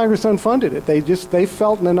why the Congress unfunded it. They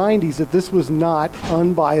felt in the 90s that this was not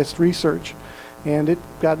unbiased research, and it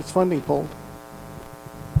got its funding pulled.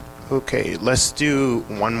 Okay, let's do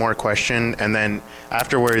one more question, and then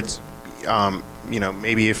afterwards,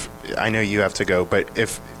 maybe if, I know you have to go, but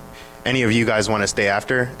if any of you guys want to stay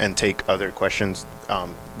after and take other questions,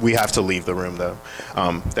 we have to leave the room though,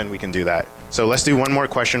 then we can do that. So let's do one more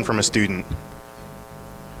question from a student.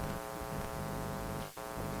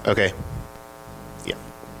 Okay. Yeah.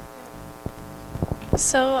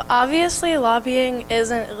 So obviously lobbying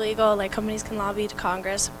isn't illegal, like companies can lobby to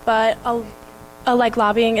Congress, but like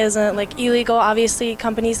lobbying isn't like illegal. Obviously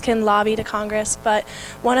companies can lobby to Congress, but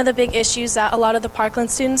one of the big issues that a lot of the Parkland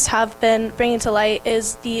students have been bringing to light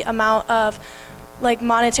is the amount of like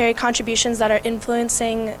monetary contributions that are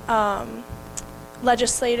influencing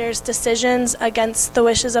legislators' decisions against the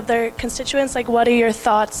wishes of their constituents. Like, what are your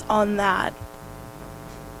thoughts on that?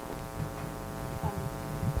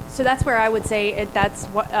 So that's where I would say that's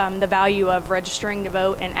what the value of registering to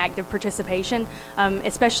vote and active participation,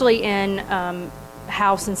 especially in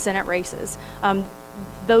House and Senate races.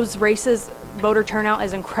 Those races, voter turnout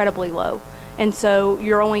is incredibly low. And so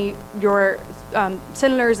your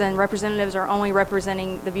senators and representatives are only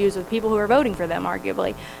representing the views of people who are voting for them,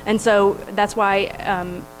 arguably. And so that's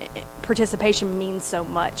why participation means so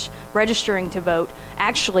much. Registering to vote,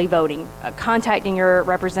 actually voting, contacting your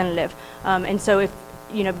representative. And so if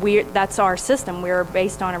that's our system. We're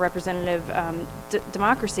based on a representative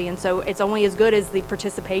democracy, and so it's only as good as the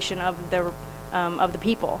participation of the of the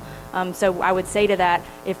people. So I would say to that,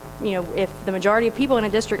 if the majority of people in a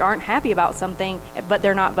district aren't happy about something, but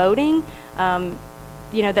they're not voting,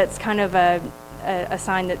 that's kind of a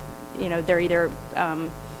sign that they're either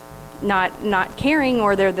not caring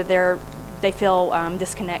or they feel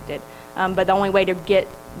disconnected. But the only way to get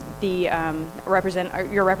the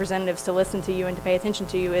your representatives to listen to you and to pay attention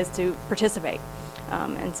to you is to participate.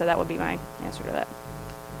 And so that would be my answer to that.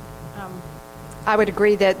 I would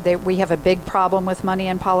agree that we have a big problem with money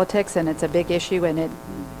in politics, and it's a big issue, and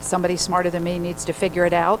somebody smarter than me needs to figure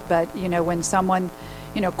it out. But, when someone,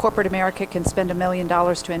 corporate America can spend $1 million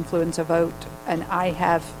to influence a vote, and I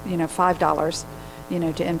have, $5,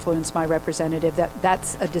 to influence my representative,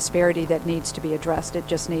 that's a disparity that needs to be addressed. It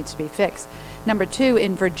just needs to be fixed. Number two,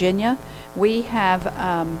 in Virginia, we have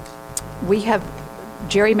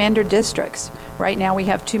gerrymandered districts. Right now, we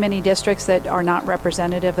have too many districts that are not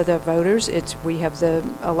representative of the voters. We have the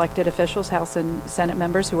elected officials, House and Senate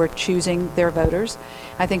members, who are choosing their voters.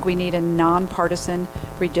 I think we need a nonpartisan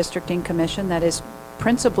redistricting commission that is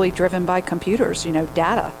principally driven by computers,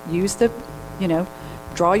 data. Use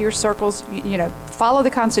draw your circles, follow the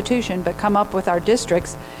Constitution, but come up with our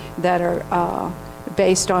districts that are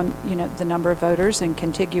based on, the number of voters and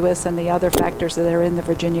contiguous and the other factors that are in the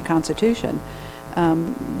Virginia Constitution.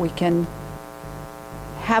 We can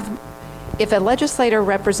if a legislator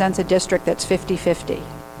represents a district that's 50-50,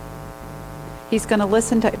 he's going to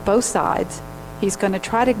listen to both sides, he's going to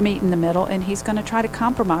try to meet in the middle, and he's going to try to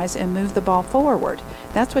compromise and move the ball forward.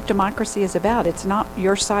 That's what democracy is about. It's not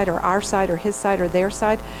your side or our side or his side or their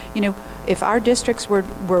side. If our districts were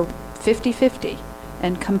 50-50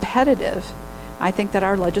 and competitive, I think that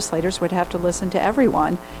our legislators would have to listen to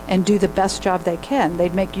everyone and do the best job they can.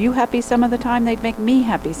 They'd make you happy some of the time, they'd make me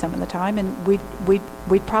happy some of the time, and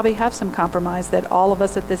we'd probably have some compromise that all of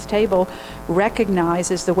us at this table recognize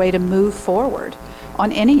is the way to move forward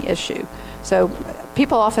on any issue. So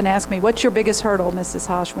people often ask me, what's your biggest hurdle, Mrs.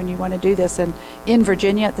 Hosh, when you want to do this? And in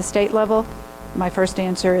Virginia at the state level, my first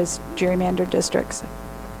answer is gerrymandered districts.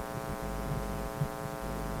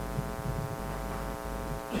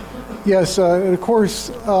 Yes, and of course,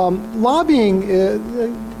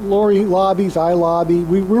 lobbying, Lori lobbies, I lobby,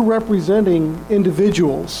 we're representing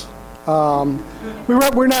individuals.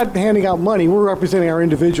 We're not handing out money, we're representing our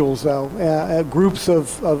individuals, though, groups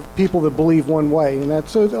of people that believe one way. And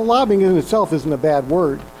so lobbying in itself isn't a bad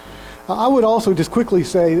word. I would also just quickly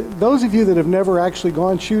say, those of you that have never actually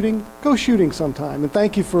gone shooting, go shooting sometime. And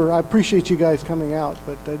thank you I appreciate you guys coming out,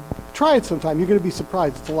 but try it sometime. You're going to be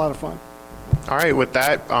surprised. It's a lot of fun. All right, with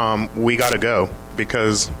that, we got to go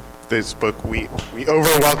because this book, we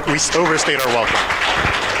overstayed our welcome.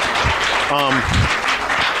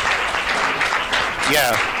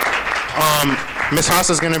 Ms. Haas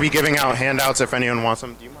is going to be giving out handouts if anyone wants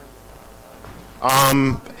them. Do you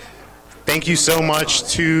mind? Thank you so much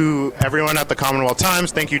to everyone at the Commonwealth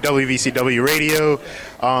Times. Thank you, WVCW Radio.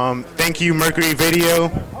 Thank you, Mercury Video.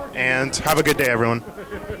 And have a good day, everyone.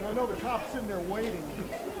 I know the cop's sitting there waiting.